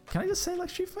can I just say like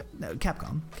Street Fighter? No,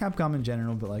 Capcom in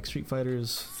general, but like Street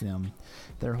Fighter's,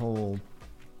 their whole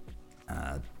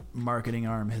marketing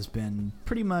arm has been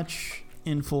pretty much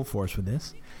in full force with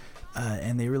this,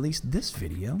 and they released this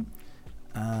video.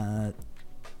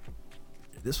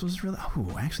 This was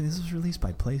released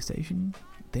by PlayStation.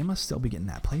 They must still be getting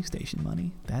that PlayStation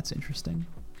money. That's interesting.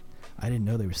 I didn't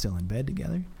know they were still in bed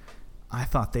together. I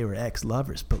thought they were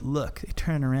ex-lovers, but look, they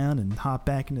turn around and hop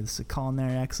back into this, calling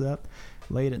their ex up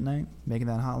late at night, making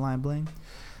that hotline bling.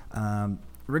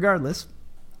 Regardless,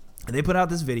 they put out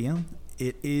this video.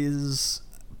 It is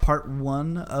part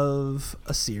 1 of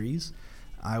a series.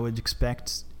 I would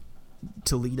expect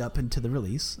to lead up into the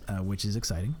release, which is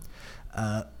exciting.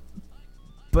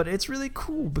 But it's really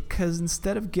cool because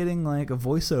instead of getting like a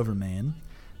voiceover man,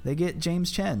 they get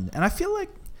James Chen. And I feel like,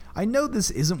 I know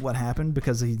this isn't what happened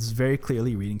because he's very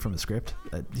clearly reading from a script.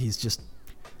 He's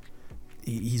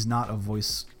not a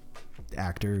voice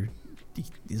actor.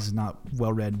 He's not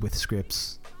well read with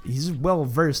scripts. He's well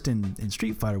versed in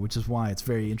Street Fighter, which is why it's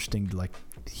very interesting to like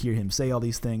hear him say all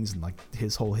these things and like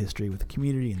his whole history with the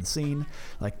community and the scene.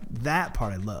 Like that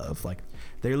part I love. Like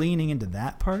they're leaning into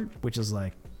that part, which is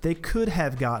like they could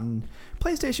have gotten,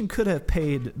 PlayStation could have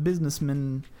paid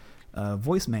businessman,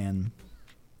 voice man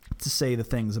to say the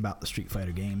things about the Street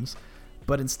Fighter games,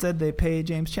 but instead they pay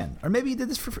James Chen. Or maybe he did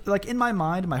this for, like, in my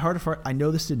mind, in my heart of heart, I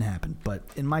know this didn't happen, but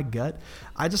in my gut,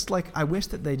 I wish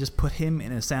that they just put him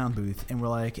in a sound booth and were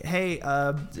like, hey,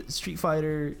 Street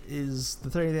Fighter is the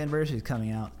 30th anniversary is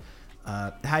coming out.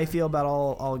 How you feel about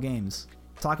all games?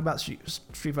 Talk about Street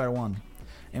Fighter 1.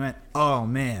 And went, oh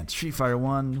man, Street Fighter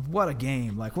 1, what a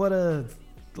game. Like, look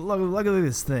at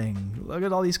this thing. Look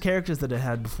at all these characters that it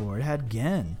had before. It had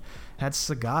Gen, had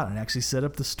Sagat, and actually set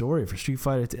up the story for Street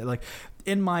Fighter 2. Like,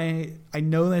 I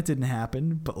know that didn't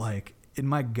happen, but like, in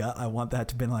my gut, I want that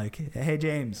to be like, hey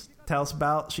James, tell us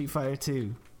about Street Fighter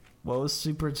 2. What was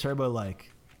Super Turbo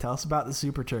like? Tell us about the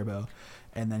Super Turbo.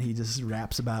 And then he just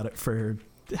raps about it for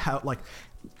how, like,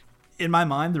 in my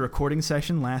mind, the recording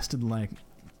session lasted like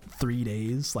 3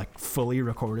 days, like fully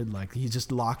recorded. Like, he's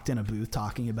just locked in a booth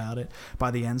talking about it. By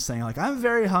the end, saying like, I'm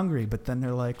very hungry. But then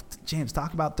they're like, James,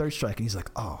 talk about Third Strike. And he's like,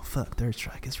 oh fuck, Third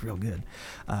Strike, it's real good.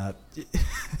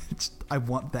 I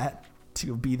want that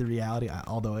to be the reality,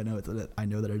 although I know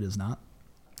that it is not.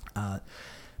 But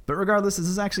regardless, this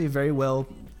is actually a very well,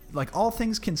 like, all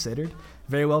things considered,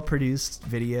 very well produced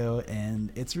video,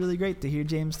 and it's really great to hear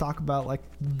James talk about like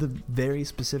the very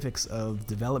specifics of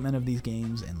development of these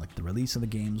games and like the release of the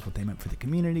games, what they meant for the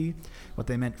community, what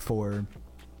they meant for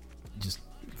just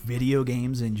video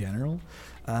games in general.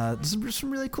 Some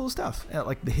really cool stuff,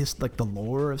 like the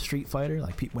lore of Street Fighter.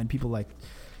 Like, when people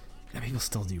people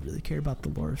still do really care about the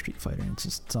lore of Street Fighter, and it's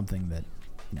just something that,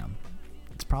 you know,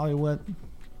 it's probably what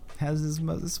has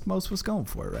most what's going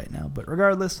for it right now. But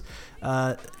regardless,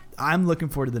 I'm looking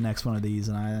forward to the next one of these,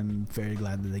 and I'm very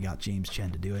glad that they got James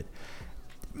Chen to do it.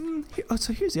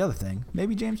 So here's the other thing.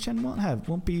 Maybe James Chen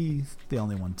won't be the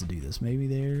only one to do this. Maybe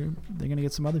they're gonna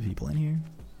get some other people in here,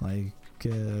 like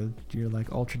your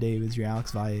like Ultra Davids, your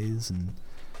Alex Valles, and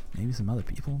maybe some other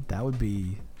people. That would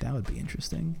be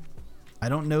interesting. I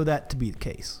don't know that to be the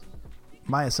case.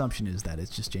 My assumption is that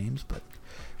it's just James, but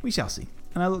we shall see.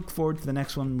 And I look forward to the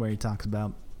next one where he talks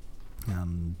about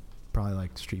probably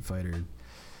like Street Fighter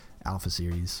Alpha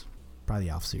Series. Probably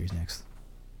the Alpha Series next.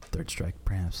 Third Strike,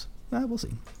 perhaps. We'll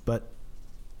see. But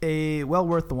well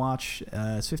worth the watch.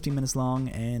 It's 15 minutes long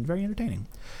and very entertaining.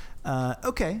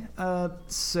 Okay.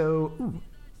 So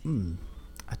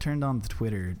I turned on the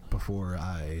Twitter before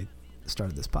I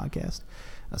started this podcast.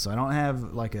 So I don't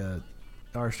have like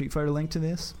our Street Fighter link to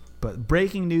this. But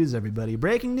breaking news, everybody.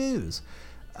 Breaking news.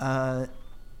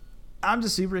 I'm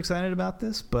just super excited about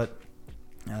this, but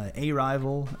A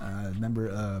Rival, member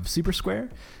of Super Square,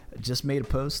 just made a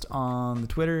post on the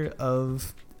Twitter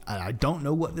of, I don't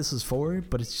know what this is for,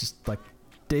 but it's just like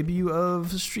debut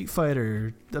of Street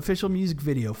Fighter, official music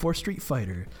video for Street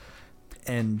Fighter.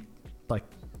 And like,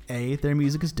 A, their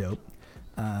music is dope.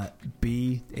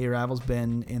 B, A Rival's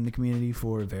been in the community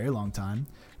for a very long time.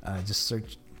 Just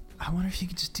search. I wonder if you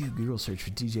could just do a Google search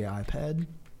for DJ iPad.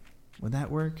 Would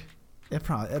that work?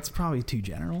 That's probably too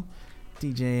general.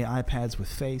 DJ iPads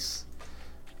with face.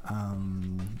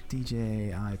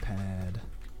 DJ iPad.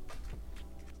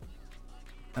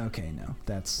 Okay, no,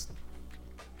 that's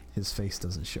his face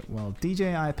doesn't show. Well,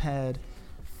 DJ iPad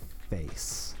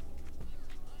face.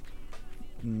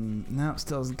 No, it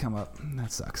still doesn't come up.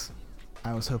 That sucks.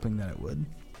 I was hoping that it would.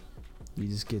 You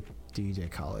just get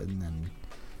DJ Khaled and then.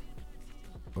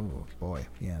 Oh boy,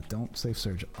 yeah. Don't safe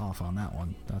search off on that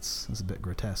one. That's a bit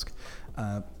grotesque.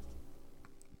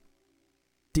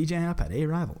 DJ iPad, A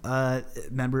Rival,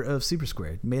 member of Super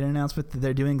Square, made an announcement that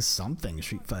they're doing something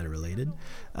Street Fighter related.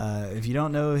 If you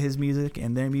don't know his music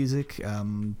and their music,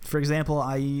 for example,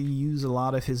 I use a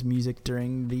lot of his music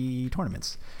during the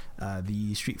tournaments.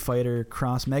 The Street Fighter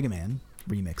Cross Mega Man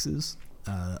remixes,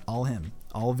 all him,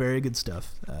 all very good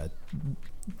stuff.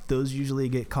 Those usually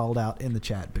get called out in the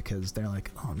chat because they're like,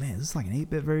 oh man, is this like an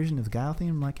 8-bit version of the Guile theme?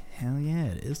 I'm like, hell yeah,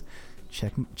 it is.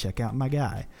 Check out my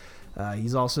guy.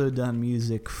 He's also done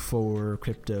music for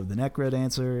Crypto the Necro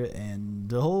Dancer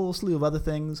and a whole slew of other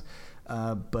things.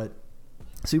 But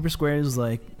Super Square is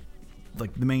like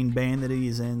the main band that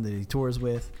he's in, that he tours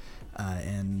with.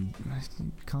 And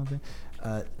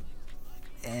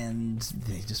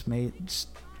they just made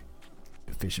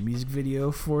official music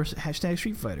video for hashtag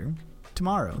Street Fighter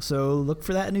tomorrow. So look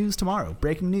for that news tomorrow.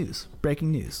 Breaking news.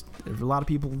 There's a lot of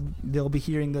people, they'll be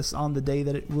hearing this on the day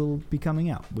that it will be coming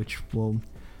out, which will,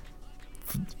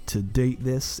 to date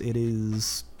this, it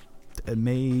is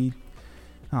May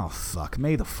the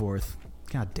 4th.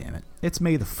 God damn it. It's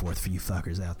May the 4th for you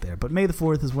fuckers out there. But May the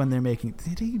 4th is when they're making...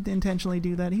 Did he intentionally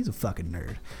do that? He's a fucking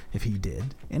nerd. If he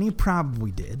did. And he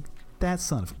probably did. That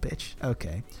son of a bitch.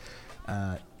 Okay.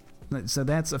 So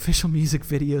that's official music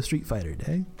video Street Fighter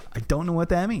Day. I don't know what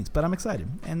that means, but I'm excited.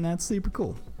 And that's super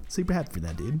cool. Super happy for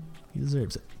that dude. He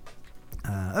deserves it.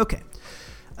 Okay.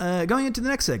 Going into the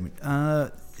next segment.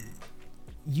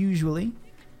 Usually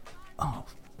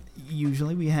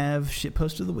we have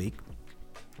shitpost of the week.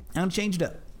 I'm changed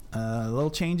up. A little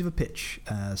change of a pitch.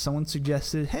 Someone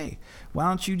suggested, hey, why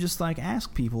don't you just like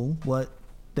ask people what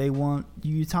they want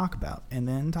you to talk about and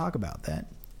then talk about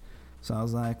that. So I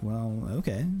was like, well,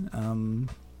 okay,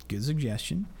 good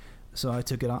suggestion. So I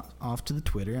took it off to the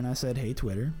Twitter and I said, hey,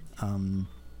 Twitter, on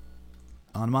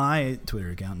my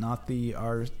Twitter account, not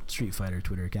our Street Fighter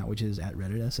Twitter account, which is at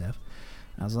RedditSF.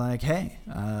 I was like, hey,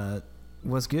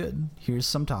 what's good? Here's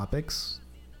some topics.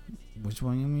 Which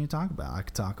one do you want me to talk about? I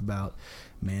could talk about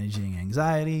managing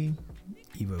anxiety,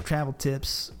 Evo travel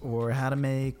tips, or how to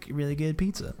make really good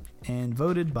pizza. And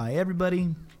voted by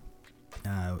everybody,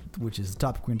 which is the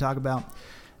topic we're going to talk about,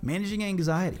 managing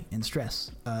anxiety and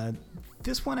stress.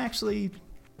 This one I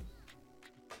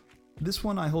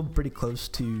hold pretty close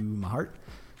to my heart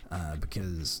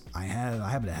because I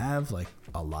happen to have like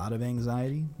a lot of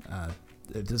anxiety.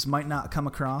 This might not come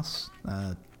across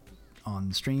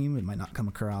on stream. It might not come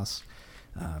across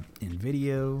in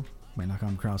video. Might not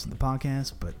come across in the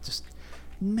podcast, but just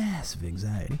massive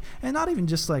anxiety. And not even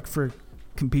just like for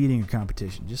competing or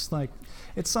competition. Just like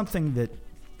it's something that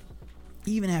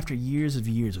even after years of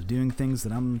doing things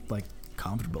that I'm like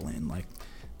comfortable in, like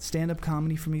stand-up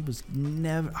comedy for me I was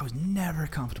never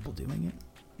comfortable doing it.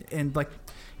 And like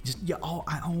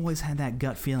I always had that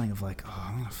gut feeling of like, oh,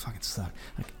 I'm gonna fucking suck.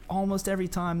 Like almost every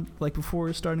time, like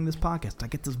before starting this podcast, I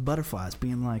get those butterflies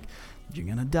being like, you're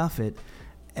gonna duff it,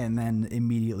 and then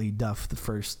immediately duff the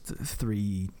first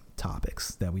 3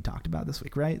 topics that we talked about this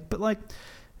week, right? But like,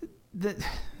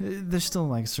 there's still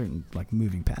like certain like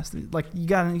moving past it. Like you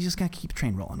just gotta keep the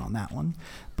train rolling on that one.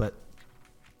 But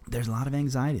there's a lot of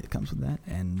anxiety that comes with that,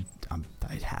 and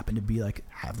I happen to be like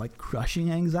have like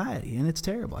crushing anxiety, and it's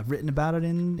terrible. I've written about it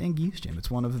in Geese Gym.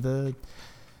 It's one of the,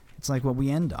 it's like what we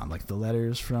end on, like the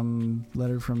letter from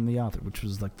the author, which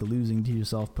was like the losing to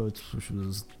yourself post, which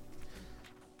was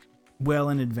well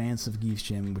in advance of Geese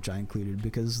Gym, which I included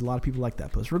because a lot of people like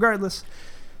that post. Regardless,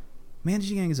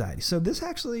 managing anxiety. So this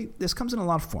comes in a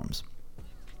lot of forms.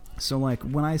 So like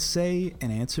when I say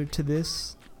an answer to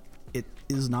this, it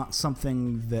is not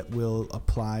something that will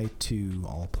apply to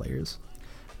all players.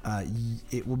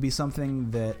 It will be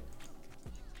something that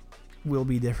will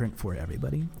be different for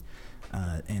everybody,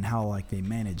 and how like they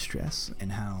manage stress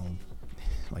and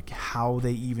how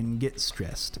they even get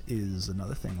stressed is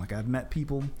another thing. Like I've met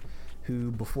people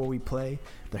who before we play,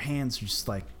 their hands are just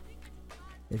like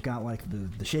they've got like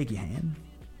the shaky hand.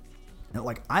 Now,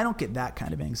 like I don't get that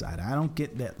kind of anxiety. I don't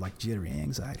get that like jittery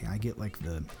anxiety. I get like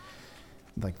the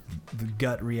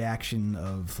gut reaction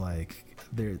of like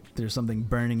there's something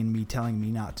burning in me telling me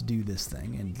not to do this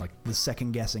thing, and like the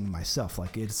second guessing myself.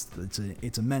 Like it's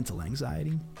a mental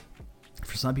anxiety.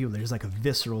 For some people there's like a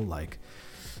visceral like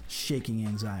shaking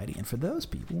anxiety, and for those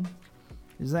people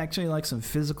there's actually like some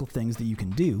physical things that you can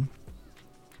do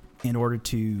in order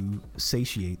to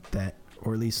satiate that,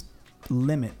 or at least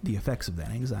limit the effects of that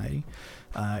anxiety.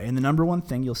 And the number one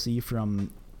thing you'll see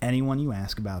from anyone you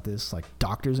ask about this, like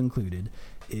doctors included,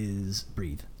 is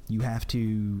breathe. You have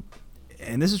to,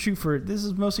 and this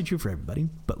is mostly true for everybody,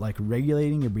 but like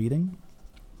regulating your breathing,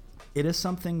 it is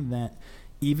something that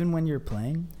even when you're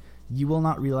playing, you will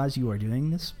not realize you are doing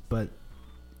this, but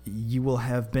you will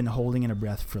have been holding in a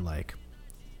breath for like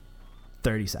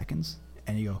 30 seconds,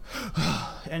 and you go,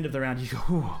 end of the round, you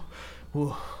go,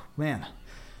 whew, man,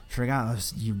 forgot I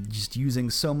was just using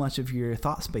so much of your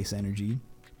thought space energy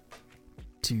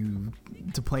to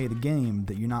play the game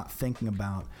that you're not thinking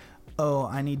about, oh,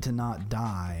 I need to not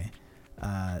die.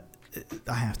 I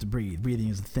have to breathe. Breathing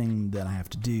is the thing that I have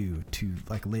to do to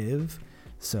like live,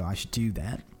 so I should do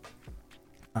that.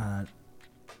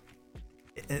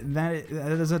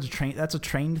 That's a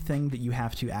trained thing that you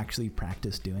have to actually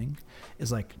practice doing,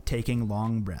 is like taking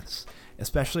long breaths,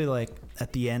 especially like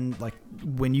at the end, like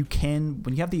when you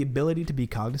have the ability to be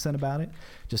cognizant about it,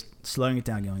 just slowing it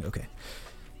down, going, okay,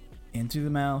 in through the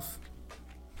mouth,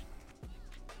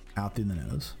 out through the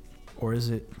nose. Or is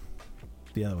it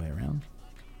the other way around?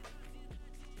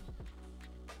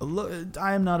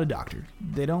 I am not a doctor.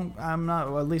 I'm not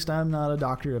a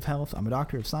doctor of health. I'm a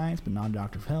doctor of science, but not a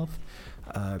doctor of health.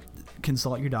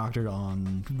 Consult your doctor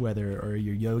on whether, or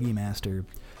your yogi master,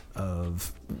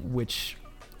 of which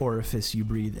orifice you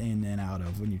breathe in and out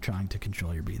of when you're trying to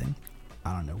control your breathing.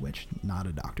 I don't know which, not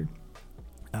a doctor.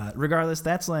 Regardless,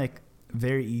 that's like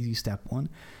very easy step 1.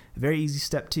 Very easy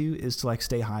step 2 is to like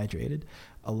stay hydrated.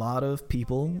 A lot of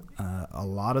people, a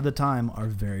lot of the time, are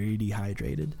very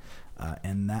dehydrated,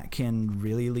 and that can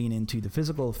really lean into the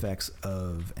physical effects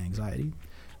of anxiety.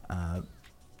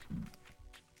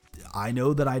 I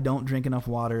know that I don't drink enough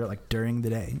water like during the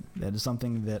day. That is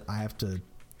something that I have to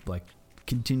like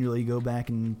continually go back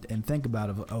and think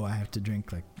about I have to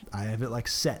drink, like I have it like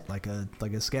set like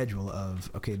a schedule of,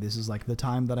 okay, this is like the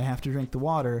time that I have to drink the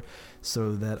water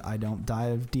so that I don't die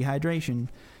of dehydration.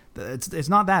 It's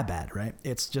not that bad, right?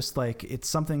 It's just like, it's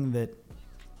something that,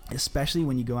 especially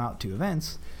when you go out to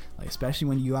events,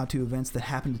 that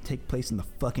happen to take place in the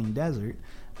fucking desert,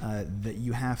 that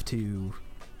you have to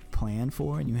plan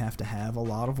for and you have to have a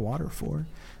lot of water for.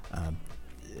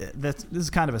 This is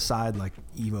kind of a side, like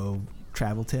Evo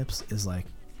travel tips, is like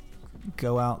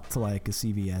go out to like a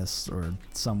CVS or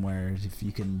somewhere if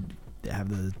you can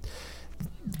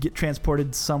get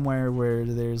transported somewhere where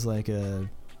there's like a,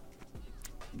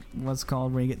 what's it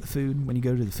called when you get the food, when you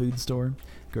go to the food store,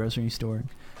 grocery store,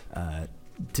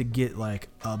 to get like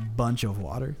a bunch of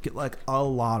water. Get like a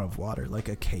lot of water, like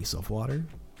a case of water.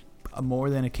 More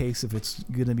than a case if it's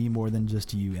going to be more than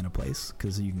just you in a place,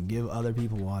 because you can give other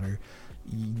people water.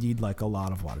 You need like a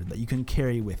lot of water that you can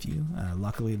carry with you.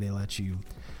 Luckily, they let you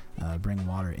bring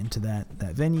water into that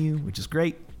venue, which is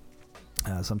great.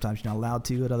 Sometimes you're not allowed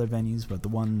to at other venues, but the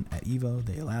one at Evo,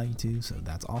 they allow you to, so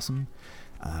that's awesome.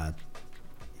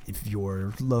 If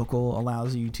your local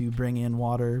allows you to bring in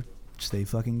water, which they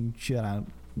fucking should, I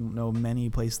don't know many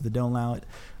places that don't allow it,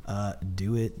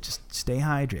 do it. Just stay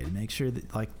hydrated. Make sure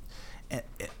that, like,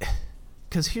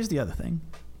 because here's the other thing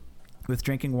with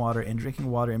drinking water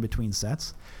in between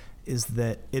sets, is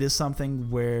that it is something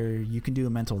where you can do a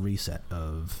mental reset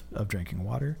of drinking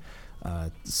water,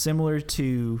 similar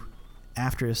to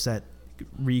after a set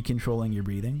recontrolling your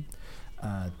breathing.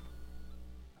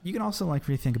 You can also like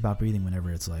rethink about breathing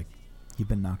whenever it's like you've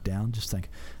been knocked down. Just think,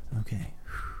 okay,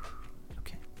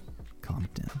 calm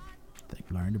it down.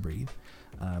 Learn to breathe.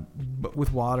 But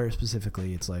with water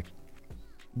specifically, it's like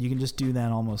you can just do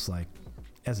that almost like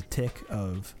as a tick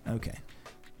of, okay,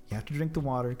 you have to drink the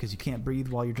water because you can't breathe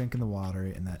while you're drinking the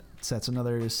water, and that sets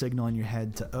another signal in your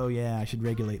head to, oh yeah, I should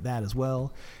regulate that as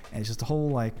well. And it's just it's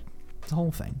a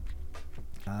whole thing.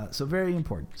 So very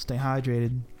important. Stay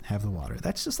hydrated, have the water.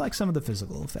 That's just like some of the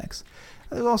physical effects.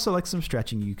 There's also like some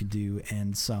stretching you could do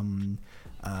and some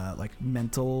like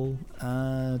mental,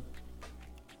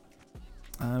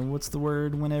 what's the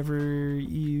word whenever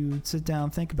you sit down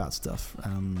and think about stuff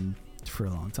for a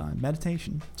long time?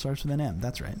 Meditation. Starts with an M.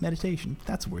 That's right. Meditation.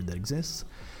 That's a word that exists.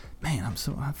 Man, I'm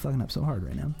fucking up so hard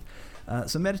right now.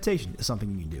 So meditation is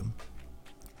something you can do.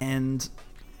 And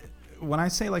when I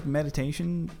say like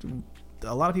meditation,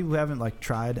 a lot of people who haven't like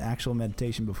tried actual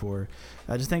meditation before,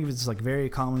 I just think of it as like very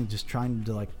commonly just trying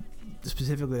to like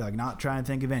specifically like not try and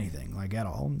think of anything like at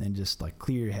all and just like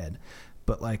clear your head.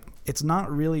 But like it's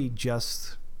not really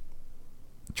just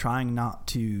trying not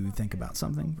to think about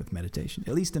something with meditation,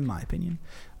 at least in my opinion,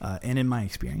 and in my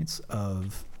experience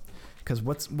of, because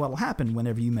what'll happen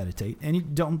whenever you meditate, and you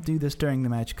don't do this during the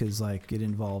match because like it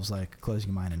involves like closing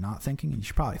your mind and not thinking, and you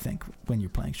should probably think when you're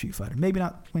playing Street Fighter, maybe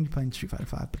not when you're playing Street Fighter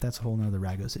 5, but that's a whole nother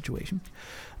Rago situation.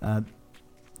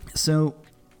 So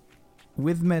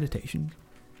with meditation,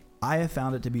 I have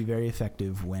found it to be very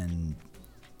effective when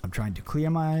I'm trying to clear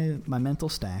my mental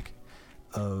stack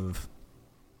of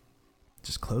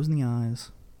just closing the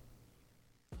eyes.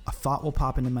 A thought will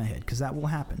pop into my head, because that will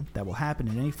happen. That will happen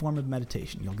in any form of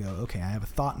meditation. You'll go, okay, I have a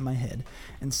thought in my head.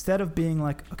 Instead of being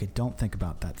like, okay, don't think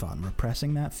about that thought and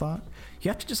repressing that thought, you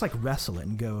have to just like wrestle it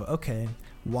and go, okay,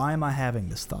 why am I having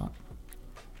this thought?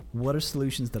 What are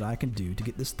solutions that I can do to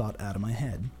get this thought out of my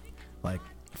head? Like,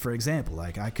 for example,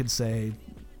 like I could say,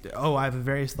 oh, I have a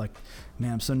very, like,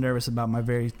 man, I'm so nervous about my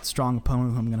very strong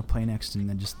opponent who I'm going to play next, and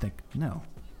then just think, no.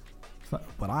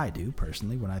 What I do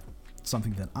personally,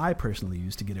 something that I personally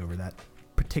use to get over that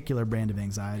particular brand of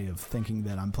anxiety of thinking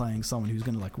that I'm playing someone who's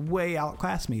going to like way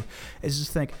outclass me, is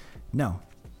just think, no,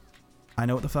 I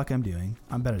know what the fuck I'm doing.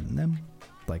 I'm better than them.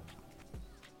 Like,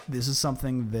 this is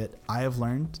something that I have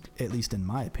learned, at least in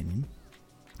my opinion,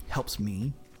 helps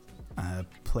me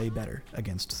play better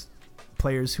against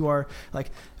players who are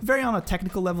like very on a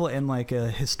technical level and like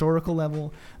a historical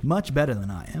level much better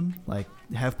than I am, like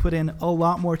have put in a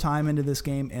lot more time into this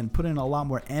game and put in a lot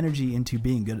more energy into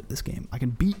being good at this game. I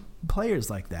can beat players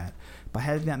like that by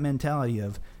having that mentality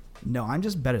of, no, I'm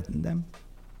just better than them.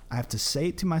 I have to say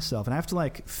it to myself and I have to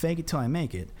like fake it till I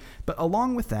make it. But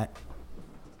along with that,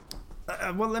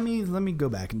 well, let me go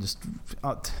back and just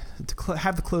to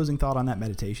have the closing thought on that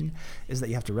meditation is that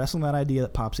you have to wrestle that idea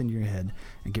that pops into your head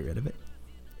and get rid of it.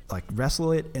 Like,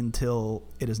 wrestle it until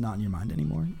it is not in your mind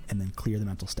anymore, and then clear the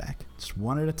mental stack. Just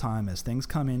one at a time as things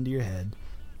come into your head.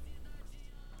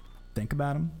 Think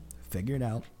about them, figure it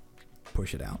out,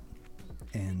 push it out.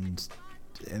 And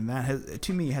and that has,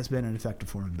 to me, has been an effective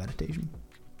form of meditation.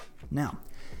 Now,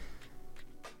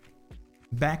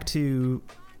 back to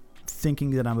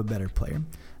thinking that I'm a better player.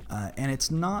 And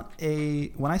it's not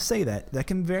when I say that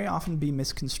can very often be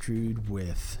misconstrued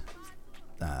with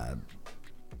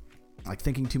like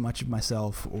thinking too much of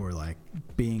myself, or like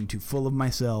being too full of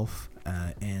myself,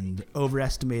 and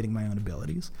overestimating my own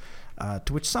abilities,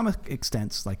 to which some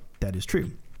extents, like, that is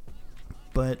true.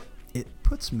 But it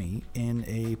puts me in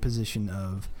a position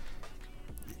of,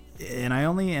 and I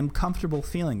only am comfortable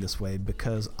feeling this way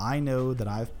because I know that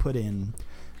I've put in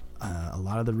a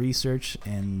lot of the research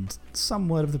and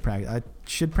somewhat of the practice. I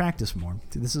should practice more.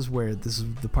 This is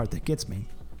the part that gets me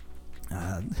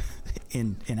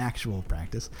in actual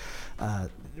practice,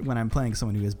 when I'm playing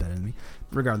someone who is better than me.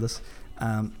 Regardless,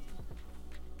 I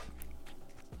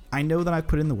know that I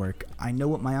put in the work. I know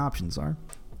what my options are.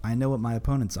 I know what my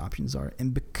opponent's options are.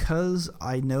 And because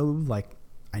I know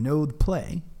the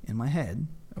play in my head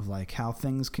of like how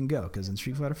things can go, because in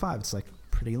Street Fighter V it's like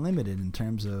pretty limited in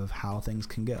terms of how things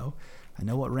can go. I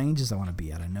know what ranges I want to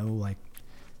be at. I know like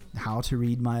how to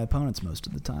read my opponents most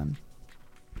of the time.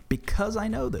 Because I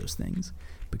know those things,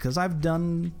 because I've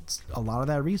done a lot of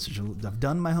that research, I've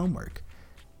done my homework,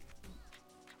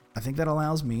 I think that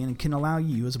allows me, and can allow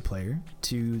you as a player,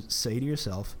 to say to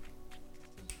yourself,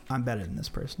 I'm better than this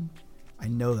person. I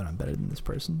know that I'm better than this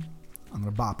person. I'm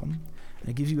going to bop them. And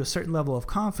it gives you a certain level of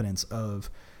confidence of,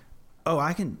 oh,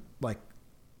 I can, like,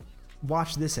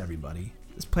 watch this, everybody.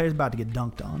 This player's about to get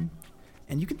dunked on.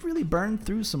 And you can really burn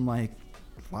through some, like,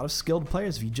 a lot of skilled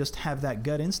players if you just have that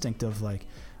gut instinct of, like,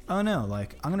 oh no,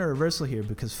 like, I'm going to reversal here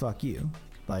because fuck you.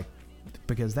 Like,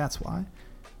 because that's why.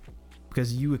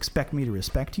 Because you expect me to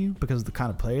respect you because of the kind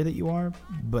of player that you are.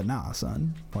 But nah,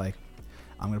 son. Like,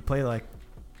 I'm going to play, like,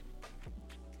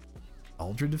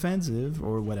 ultra defensive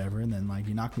or whatever, and then, like,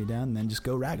 you knock me down and then just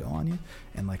go Rago on you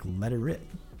and, like, let it rip.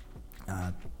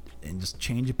 And just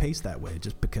change your pace that way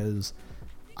just because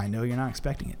I know you're not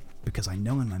expecting it. Because I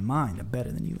know in my mind I'm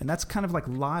better than you. And that's kind of like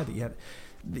a lie that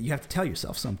you have to tell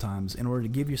yourself sometimes in order to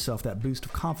give yourself that boost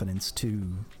of confidence to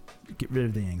get rid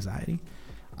of the anxiety.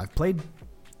 I've played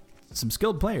some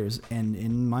skilled players and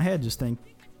in my head just think,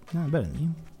 no, I'm better than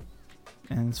you.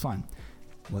 And it's fine.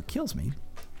 What kills me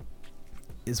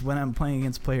is when I'm playing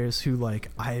against players who, like,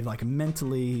 I, like,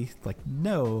 mentally, like,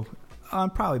 know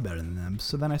I'm probably better than them.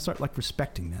 So then I start, like,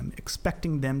 respecting them,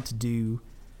 expecting them to do,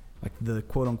 like, the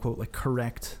quote-unquote, like,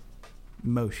 correct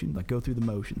motion, like, go through the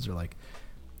motions, or, like,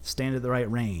 stand at the right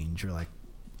range, or, like,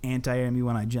 anti-air me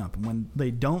when I jump. And when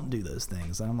they don't do those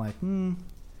things, I'm like,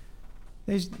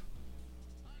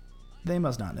 they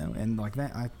must not know. And, like,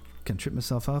 that, I can trip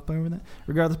myself up over that.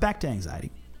 Regardless, back to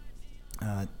anxiety.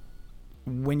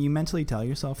 When you mentally tell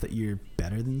yourself that you're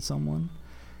better than someone,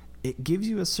 it gives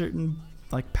you a certain,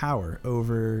 like, power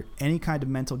over any kind of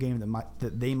mental game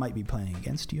that they might be playing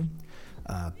against you.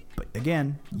 But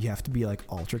again, you have to be, like,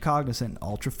 ultra cognizant,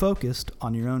 ultra focused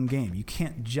on your own game. You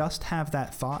can't just have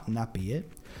that thought and that be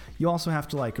it. You also have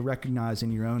to, like, recognize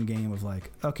in your own game of,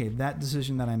 like, okay, that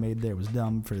decision that I made there was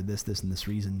dumb for this, and this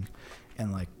reason,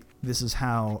 and, like, this is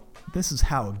how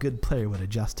a good player would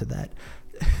adjust to that.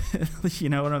 You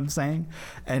know what I'm saying?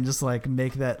 And just, like,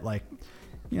 make that, like,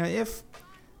 you know,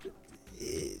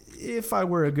 if I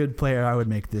were a good player, I would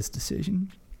make this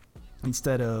decision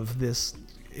instead of this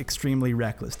extremely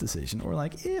reckless decision. Or,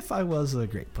 like, if I was a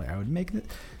great player, I would make it.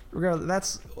 Regardless,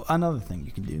 that's another thing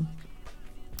you can do.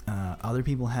 Other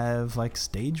people have, like,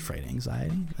 stage fright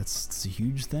anxiety. It's a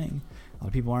huge thing. A lot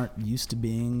of people aren't used to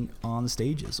being on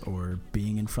stages or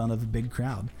being in front of a big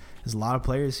crowd. There's a lot of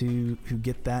players who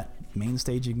get that main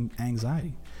stage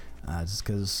anxiety, just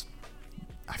because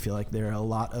I feel like there are a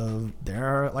lot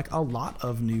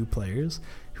of new players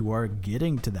who are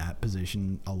getting to that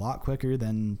position a lot quicker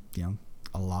than, you know,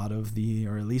 a lot of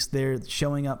or at least they're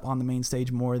showing up on the main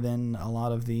stage more than a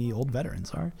lot of the old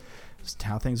veterans are. Just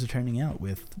how things are turning out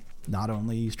with not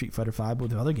only Street Fighter V, but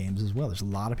with other games as well. There's a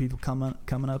lot of people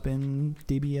coming up in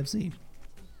DBFZ.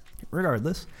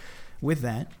 Regardless, with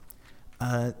that,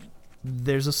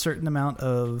 there's a certain amount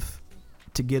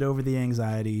to get over the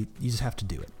anxiety, you just have to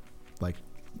do it. Like,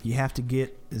 you have to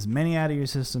get as many out of your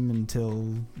system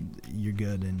until you're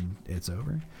good and it's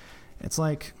over. It's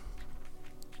like,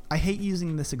 I hate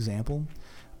using this example,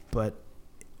 but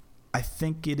I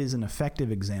think it is an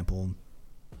effective example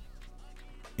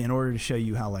in order to show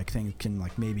you how, like, things can,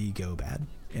 like, maybe go bad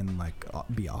and, like,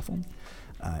 be awful.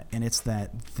 And it's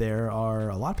that there are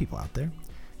a lot of people out there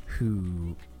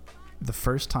who, the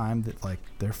first time that, like,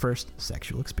 their first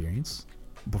sexual experience,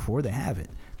 before they have it,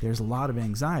 there's a lot of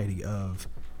anxiety of,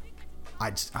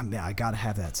 I gotta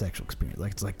have that sexual experience.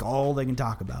 Like, it's like all they can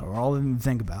talk about or all they can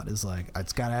think about is like, I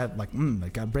just gotta have, like, I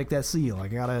gotta break that seal.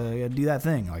 Like, I gotta do that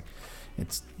thing. Like,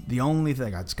 it's the only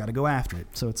thing. I just gotta go after it.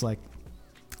 So it's like,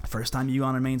 first time you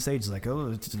on a main stage, it's like,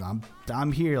 oh,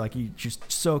 I'm here. Like, you're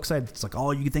just so excited. It's like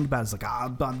all you can think about is like,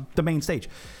 on the main stage.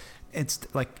 It's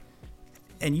like,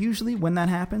 and usually when that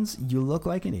happens, you look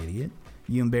like an idiot.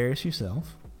 You embarrass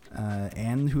yourself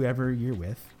and whoever you're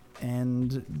with.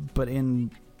 But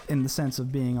in the sense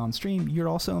of being on stream, you're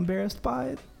also embarrassed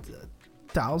by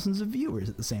thousands of viewers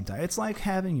at the same time. It's like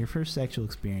having your first sexual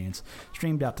experience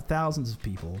streamed out to thousands of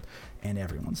people and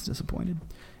everyone's disappointed.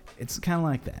 It's kind of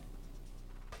like that.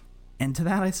 And to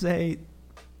that I say,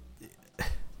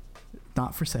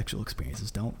 not for sexual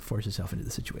experiences, don't force yourself into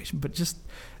the situation, but just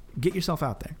get yourself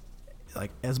out there,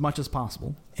 like, as much as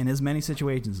possible, in as many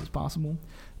situations as possible.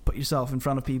 Put yourself in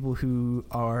front of people who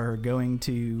are going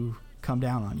to come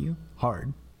down on you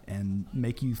hard and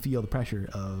make you feel the pressure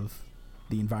of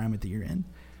the environment that you're in.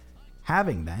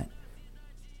 Having that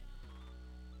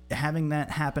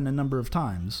happen a number of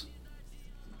times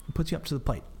puts you up to the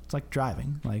plate. It's like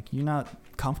driving. Like, you're not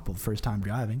comfortable the first time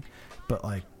driving, but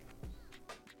like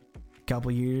a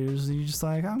couple years, you're just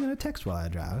like, I'm gonna text while I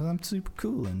drive. I'm super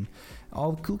cool, and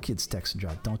all the cool kids text and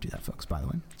drive. Don't do that, folks, by the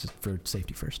way. Just for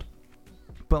safety first.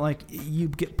 But like, you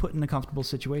get put in a comfortable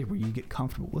situation where you get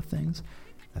comfortable with things.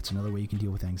 That's another way you can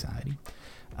deal with anxiety.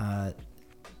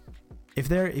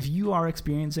 If you are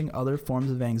experiencing other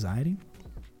forms of anxiety,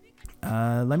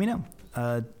 let me know.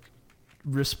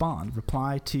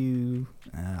 Reply to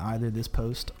either this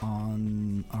post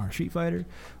on our Street Fighter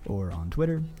or on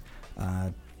Twitter.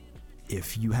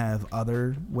 If you have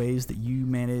other ways that you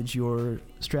manage your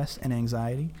stress and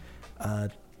anxiety,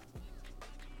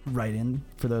 write in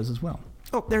for those as well.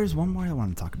 Oh, there's one more I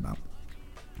want to talk about,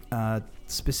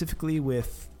 specifically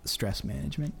with stress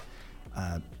management.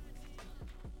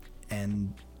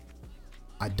 And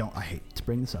I hate to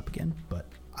bring this up again, but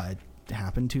I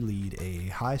happen to lead a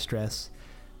high stress,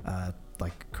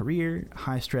 career,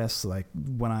 high stress, like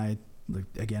when I,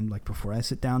 like before I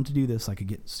sit down to do this, I could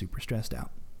get super stressed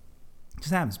out. It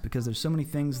just happens because there's so many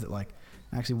things that like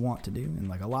I actually want to do, and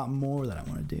like a lot more that I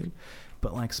want to do.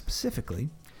 But like specifically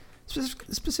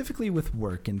with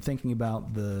work and thinking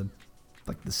about the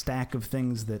stack of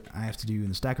things that I have to do and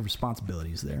the stack of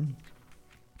responsibilities there,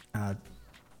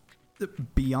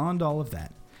 beyond all of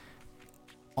that,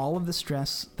 all of the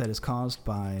stress that is caused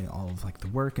by all of like the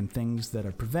work and things that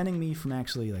are preventing me from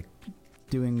actually like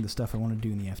doing the stuff I want to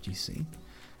do in the FGC.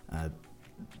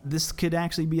 This could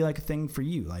actually be like a thing for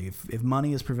you. Like if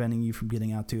money is preventing you from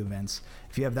getting out to events,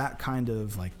 if you have that kind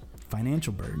of like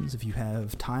financial burdens, if you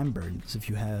have time burdens, if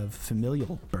you have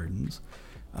familial burdens,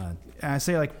 and I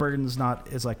say like burdens not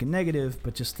as like a negative,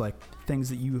 but just like things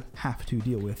that you have to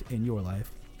deal with in your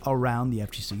life around the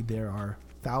FGC. There are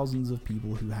thousands of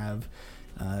people who have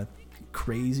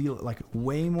crazy, like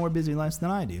way more busy lives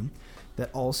than I do,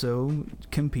 that also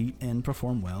compete and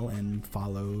perform well and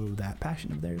follow that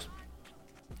passion of theirs.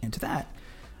 And to that,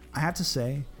 I have to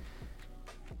say,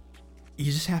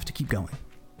 you just have to keep going.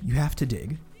 You have to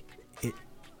dig.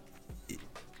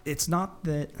 It's not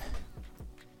that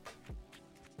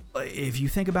if you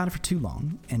think about it for too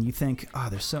long and you think, oh,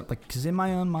 there's so like, because in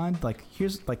my own mind,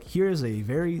 here's a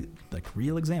very like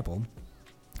real example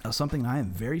of something I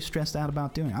am very stressed out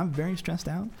about doing. I'm very stressed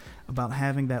out about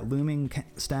having that looming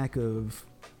stack of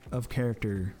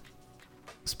character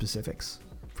specifics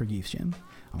for Geef's Gym.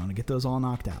 I want to get those all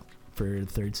knocked out for the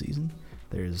third season.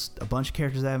 There's a bunch of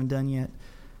characters I haven't done yet,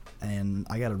 and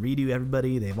I got to redo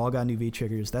everybody. They've all got new V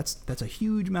triggers. That's a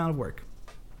huge amount of work.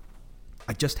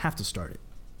 I just have to start it.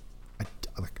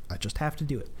 I just have to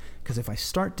do it, because if I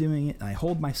start doing it and I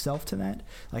hold myself to that,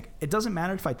 like, it doesn't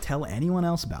matter if I tell anyone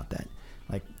else about that.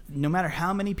 Like, no matter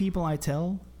how many people I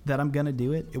tell that I'm gonna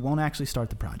do it, it won't actually start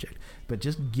the project. But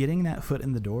just getting that foot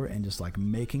in the door and just like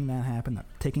making that happen,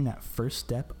 taking that first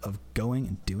step of going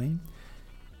and doing,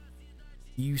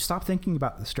 you stop thinking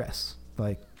about the stress,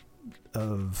 like,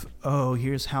 of, oh,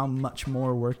 here's how much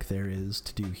more work there is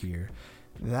to do here.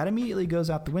 That immediately goes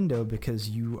out the window, because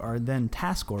you are then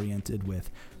task oriented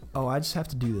with, oh, I just have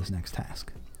to do this next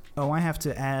task. Oh, I have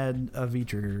to add a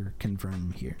feature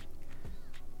confirm here.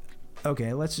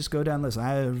 Okay, let's just go down the list.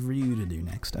 I have Ryu to do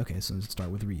next. Okay, so let's start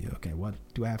with Ryu. Okay, what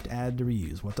do I have to add to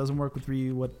Ryu's? What doesn't work with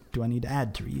Ryu? What do I need to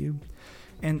add to Ryu?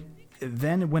 And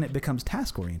then when it becomes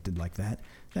task-oriented like that,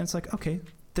 then it's like, okay,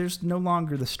 there's no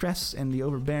longer the stress and the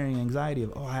overbearing anxiety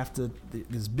of, oh, I have to,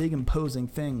 this big imposing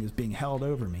thing is being held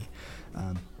over me.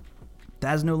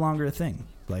 That is no longer a thing.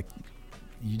 Like,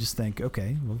 you just think,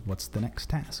 okay, well, what's the next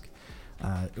task?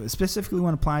 Specifically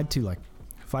when applied to, like,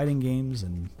 fighting games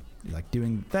and like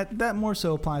doing that more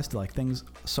so applies to like things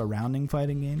surrounding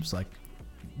fighting games. Like,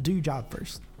 do your job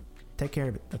first. Take care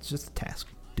of it. That's just a task.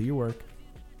 Do your work.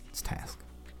 It's a task.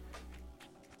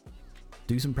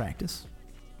 Do some practice.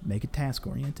 Make it task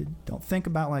oriented. Don't think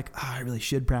about like, I really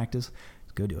should practice.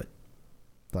 Just go do it.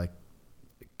 Like,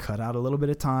 cut out a little bit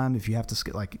of time. If you have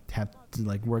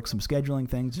to work some scheduling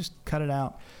things, just cut it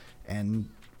out. And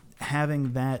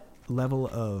having that level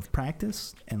of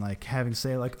practice and like having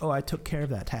say like, oh, I took care of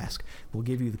that task will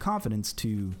give you the confidence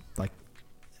to like,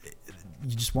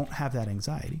 you just won't have that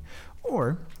anxiety.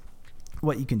 Or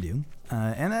what you can do,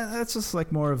 and that's just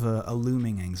like more of a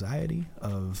looming anxiety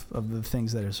of the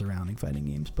things that are surrounding fighting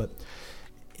games. But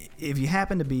if you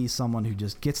happen to be someone who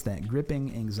just gets that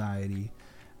gripping anxiety,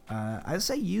 I'd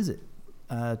say use it.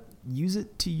 Use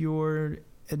it to your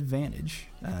advantage.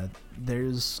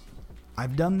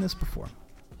 I've done this before,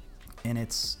 and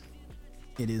it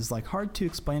is like hard to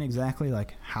explain exactly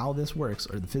like how this works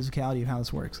or the physicality of how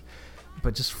this works,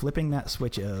 but just flipping that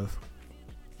switch of,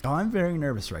 oh, I'm very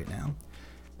nervous right now.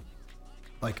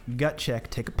 Like, gut check,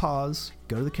 take a pause,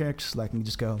 go to the character select and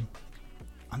just go,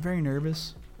 I'm very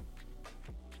nervous,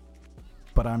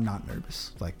 but I'm not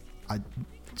nervous. Like, I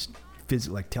just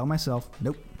physically, like, tell myself,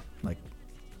 nope, like,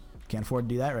 can't afford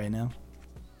to do that right now.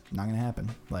 Not gonna happen.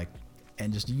 Like,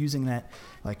 and just using that,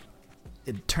 like,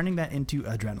 turning that into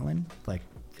adrenaline, like,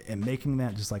 and making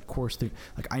that just like course through.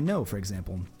 Like, I know, for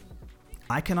example,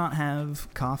 I cannot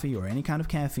have coffee or any kind of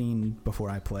caffeine before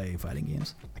I play fighting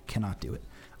games. I cannot do it.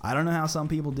 I don't know how some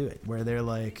people do it, where they're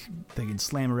like, they can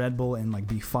slam a Red Bull and like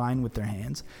be fine with their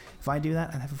hands. If I do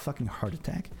that, I'd have a fucking heart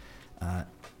attack.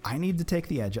 I need to take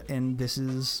the edge, and this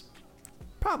is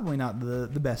probably not the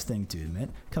best thing to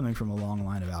admit, coming from a long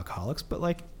line of alcoholics, but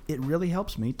like, it really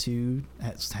helps me to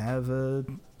have a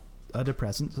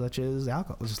depressant such as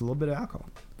alcohol, just a little bit of alcohol.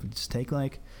 Just take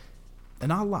like, and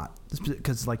not a lot,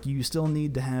 because like you still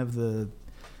need to have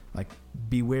like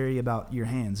be wary about your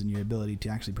hands and your ability to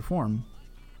actually perform.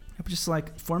 But just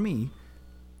like, for me,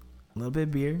 a little bit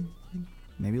of beer,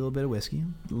 maybe a little bit of whiskey,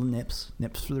 little nips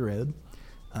for the road,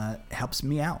 helps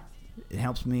me out. It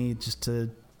helps me just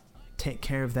to take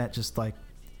care of that, just like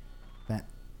that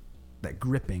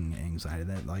gripping anxiety,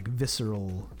 that like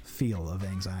visceral feel of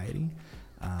anxiety,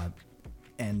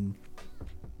 and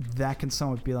that can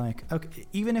somewhat be like, okay,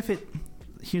 even if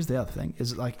here's the other thing,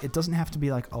 is like, it doesn't have to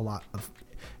be like a lot of,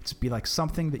 it's be like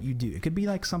something that you do. It could be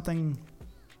like something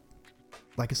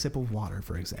like a sip of water,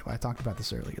 for example. I talked about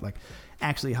this earlier, like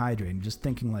actually hydrating, just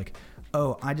thinking like,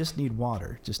 oh, I just need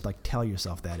water. Just like tell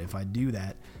yourself that if I do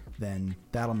that, then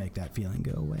that'll make that feeling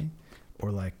go away.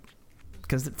 Or like,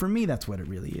 because for me, that's what it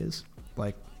really is.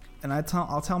 Like, and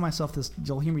I'll tell myself this,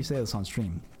 you'll hear me say this on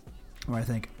stream, where I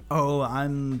think, oh,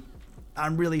 I'm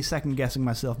really second guessing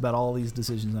myself about all these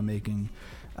decisions I'm making.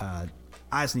 I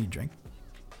just need a drink.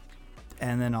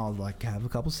 And then I'll like have a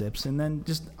couple sips, and then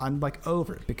just I'm like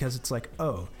over it, because it's like,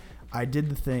 oh, I did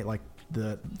the thing, like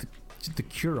the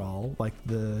cure-all, like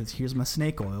here's my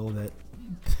snake oil that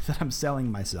I'm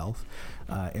selling myself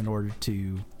in order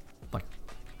to like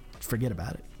forget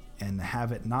about it and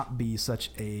have it not be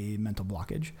such a mental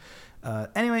blockage.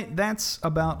 Anyway, that's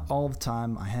about all the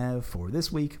time I have for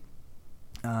this week.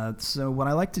 So what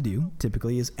I like to do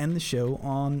typically is end the show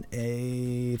on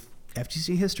a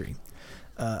FGC history.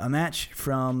 A match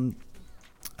from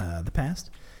the past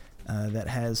that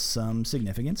has some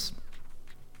significance.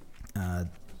 And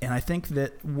I think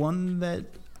that one that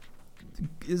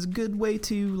is a good way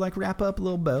to like wrap up a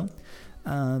little bow.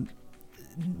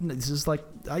 This is like,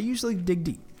 I usually dig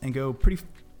deep and go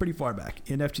pretty far back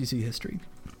in FGC history.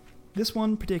 This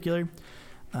one in particular,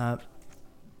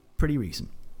 pretty recent.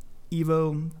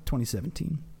 EVO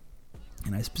 2017.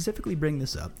 And I specifically bring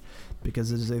this up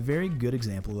because it is a very good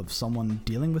example of someone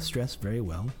dealing with stress very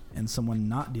well and someone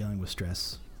not dealing with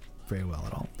stress very well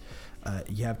at all.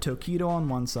 You have Tokido on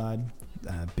one side,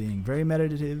 being very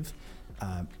meditative,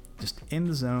 just in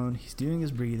the zone. He's doing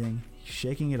his breathing, he's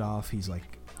shaking it off. He's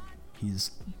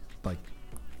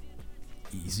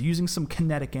using some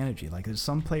kinetic energy. Like, there's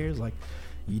some players, like,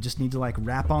 you just need to like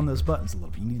rap on those buttons a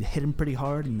little bit. You need to hit them pretty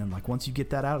hard, and then like once you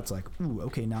get that out, it's like, ooh,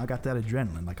 okay, now I got that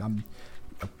adrenaline. Like, I'm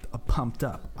pumped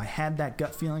up. I had that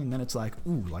gut feeling, and then it's like,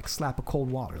 ooh, like slap of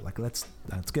cold water. Like, let's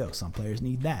go. Some players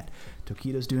need that.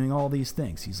 Tokido's doing all these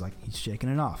things. He's shaking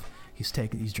it off. He's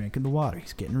drinking the water.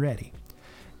 He's getting ready.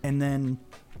 And then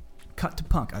cut to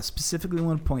Punk. I specifically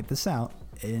want to point this out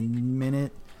in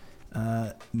minute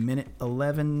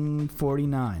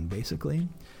 11:49, basically.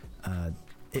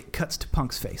 It cuts to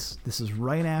Punk's face. This is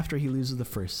right after he loses the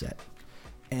first set.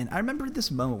 And I remember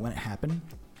this moment when it happened.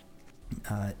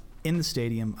 in the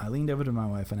stadium, I leaned over to my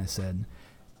wife and I said,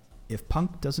 if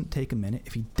Punk doesn't take a minute,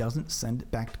 if he doesn't send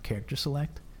it back to character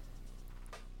select,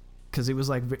 because it was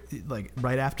like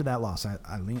right after that loss,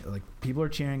 I leaned, like, people are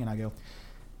cheering and I go,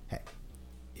 hey,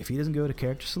 if he doesn't go to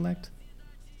character select,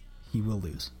 he will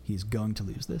lose. He's going to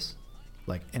lose this,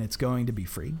 like, and it's going to be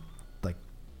free. Like,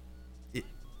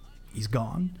 he's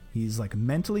gone. He's like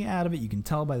mentally out of it. You can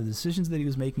tell by the decisions that he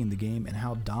was making in the game and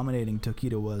how dominating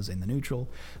Tokido was in the neutral.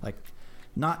 Like,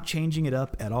 not changing it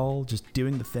up at all, just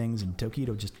doing the things, and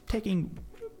Tokido just taking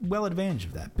well advantage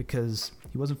of that because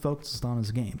he wasn't focused on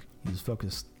his game. He was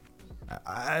focused.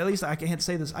 At least I can't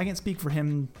say this. I can't speak for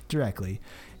him directly.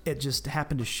 It just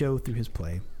happened to show through his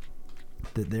play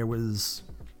that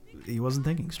he wasn't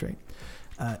thinking straight.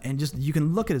 And just, you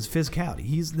can look at his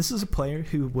physicality. This is a player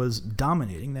who was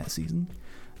dominating that season,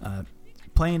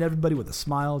 playing everybody with a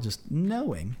smile, just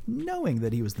knowing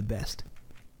that he was the best.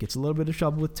 Gets a little bit of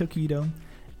trouble with Tokido,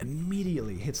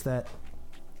 immediately hits that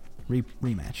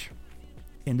rematch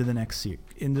into the next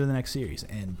series.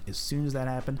 And as soon as that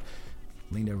happened,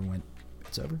 leaned over and went,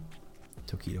 it's over.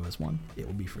 Tokido has won. It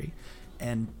will be free.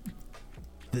 And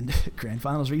the Grand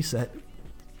Finals reset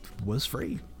was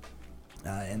free.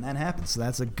 And that happened. So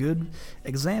that's a good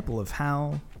example of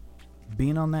how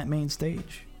being on that main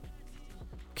stage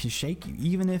can shake you.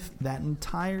 Even if that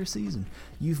entire season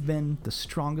you've been the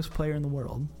strongest player in the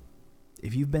world,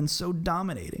 if you've been so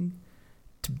dominating,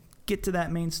 to get to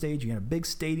that main stage, you're in a big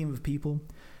stadium of people,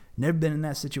 never been in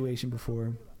that situation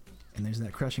before, and there's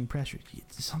that crushing pressure.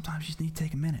 Sometimes you just need to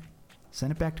take a minute.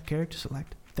 Send it back to character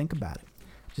select. Think about it.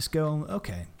 Just go,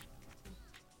 okay,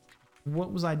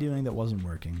 what was I doing that wasn't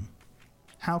working?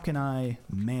 How can I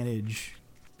manage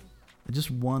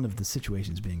just one of the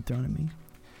situations being thrown at me?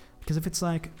 Because if it's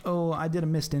like, oh, I did a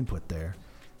missed input there,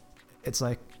 it's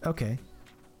like, okay,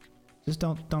 just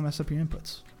don't mess up your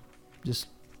inputs. Just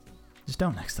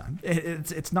don't next time.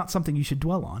 It's not something you should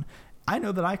dwell on. I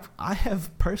know that I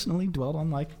have personally dwelled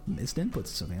on like missed inputs or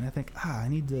something, and I think, I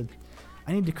need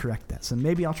to correct that. So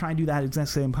maybe I'll try and do that exact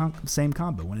same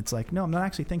combo when it's like, no, I'm not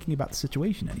actually thinking about the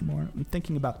situation anymore. I'm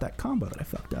thinking about that combo that I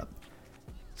fucked up.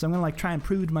 So I'm going to like try and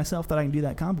prove to myself that I can do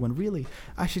that combo, when really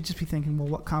I should just be thinking, well,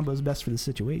 what combo is best for the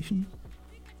situation?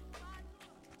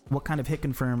 What kind of hit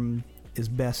confirm is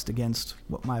best against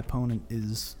what my opponent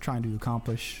is trying to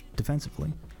accomplish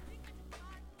defensively?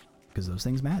 Because those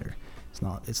things matter.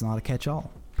 It's not a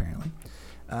catch-all, apparently.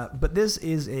 But this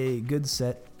is a good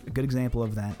example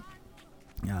of that.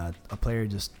 A player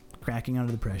just cracking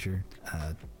under the pressure.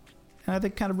 And I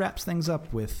think kind of wraps things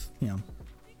up with,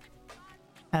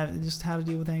 just how to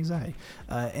deal with anxiety.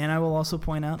 And I will also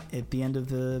point out at the end of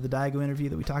the Daigo interview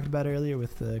that we talked about earlier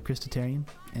with Chris Tatarian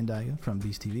and Daigo from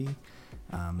Beast TV,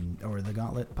 or the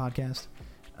Gauntlet podcast,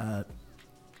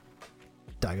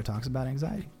 Daigo talks about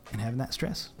anxiety and having that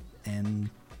stress. And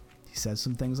he says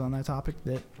some things on that topic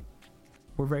that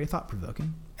were very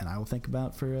thought-provoking, and I will think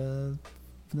about for the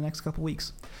next couple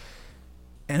weeks.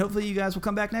 And hopefully you guys will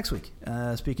come back next week.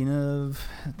 Speaking of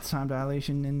time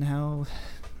dilation and how...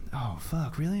 Oh,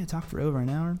 fuck, really? I talked for over an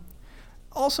hour?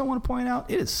 Also want to point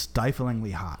out, it is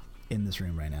stiflingly hot in this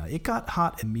room right now. It got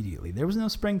hot immediately. There was no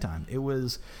springtime. It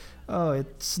was...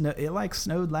 it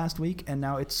snowed last week, and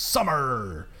now it's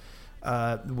summer!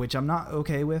 Which I'm not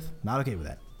okay with. Not okay with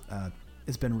that.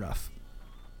 It's been rough.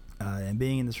 And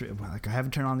being in this room, like, I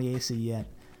haven't turned on the AC yet.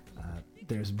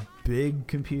 There's a big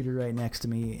computer right next to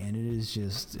me, and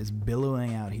it's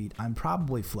billowing out heat. I'm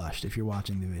probably flushed if you're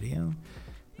watching the video.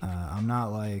 I'm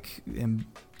not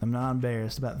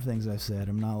embarrassed about the things I've said.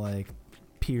 I'm not like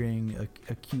peering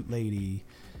a cute lady,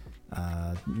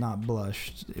 not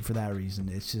blushed for that reason.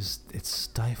 It's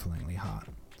stiflingly hot.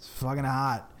 It's fucking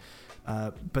hot.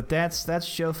 But that's the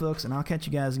show, folks, and I'll catch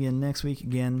you guys again next week.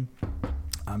 Again,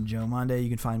 I'm Joe Monday. You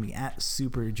can find me at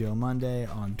Super Joe Monday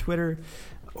on Twitter,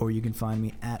 or you can find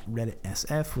me at Reddit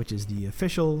SF, which is the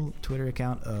official Twitter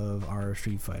account of our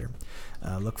Street Fighter.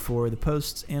 Look for the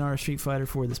posts in our Street Fighter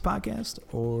for this podcast,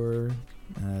 or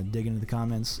dig into the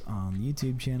comments on the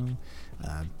YouTube channel,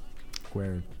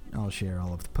 where I'll share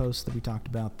all of the posts that we talked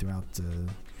about throughout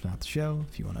the show.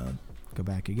 If you want to go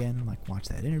back again, like watch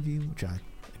that interview, which I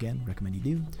again recommend you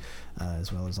do,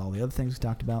 as well as all the other things we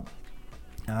talked about.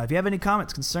 If you have any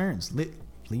comments, concerns,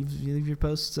 leave your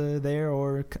posts there,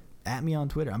 or at me on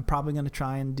Twitter. I'm probably going to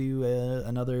try and do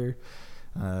another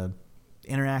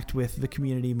interact with the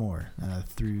community more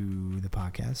through the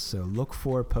podcast. So look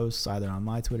for posts either on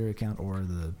my Twitter account or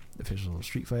the official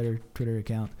Street Fighter Twitter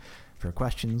account for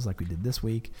questions like we did this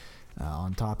week,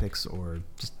 on topics or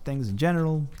just things in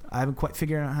general. I haven't quite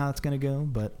figured out how it's going to go,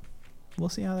 but we'll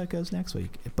see how that goes next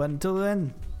week. But until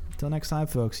Till next time,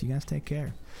 folks, you guys take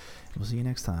care. We'll see you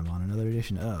next time on another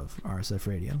edition of RSF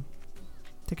Radio.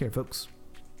 Take care, folks.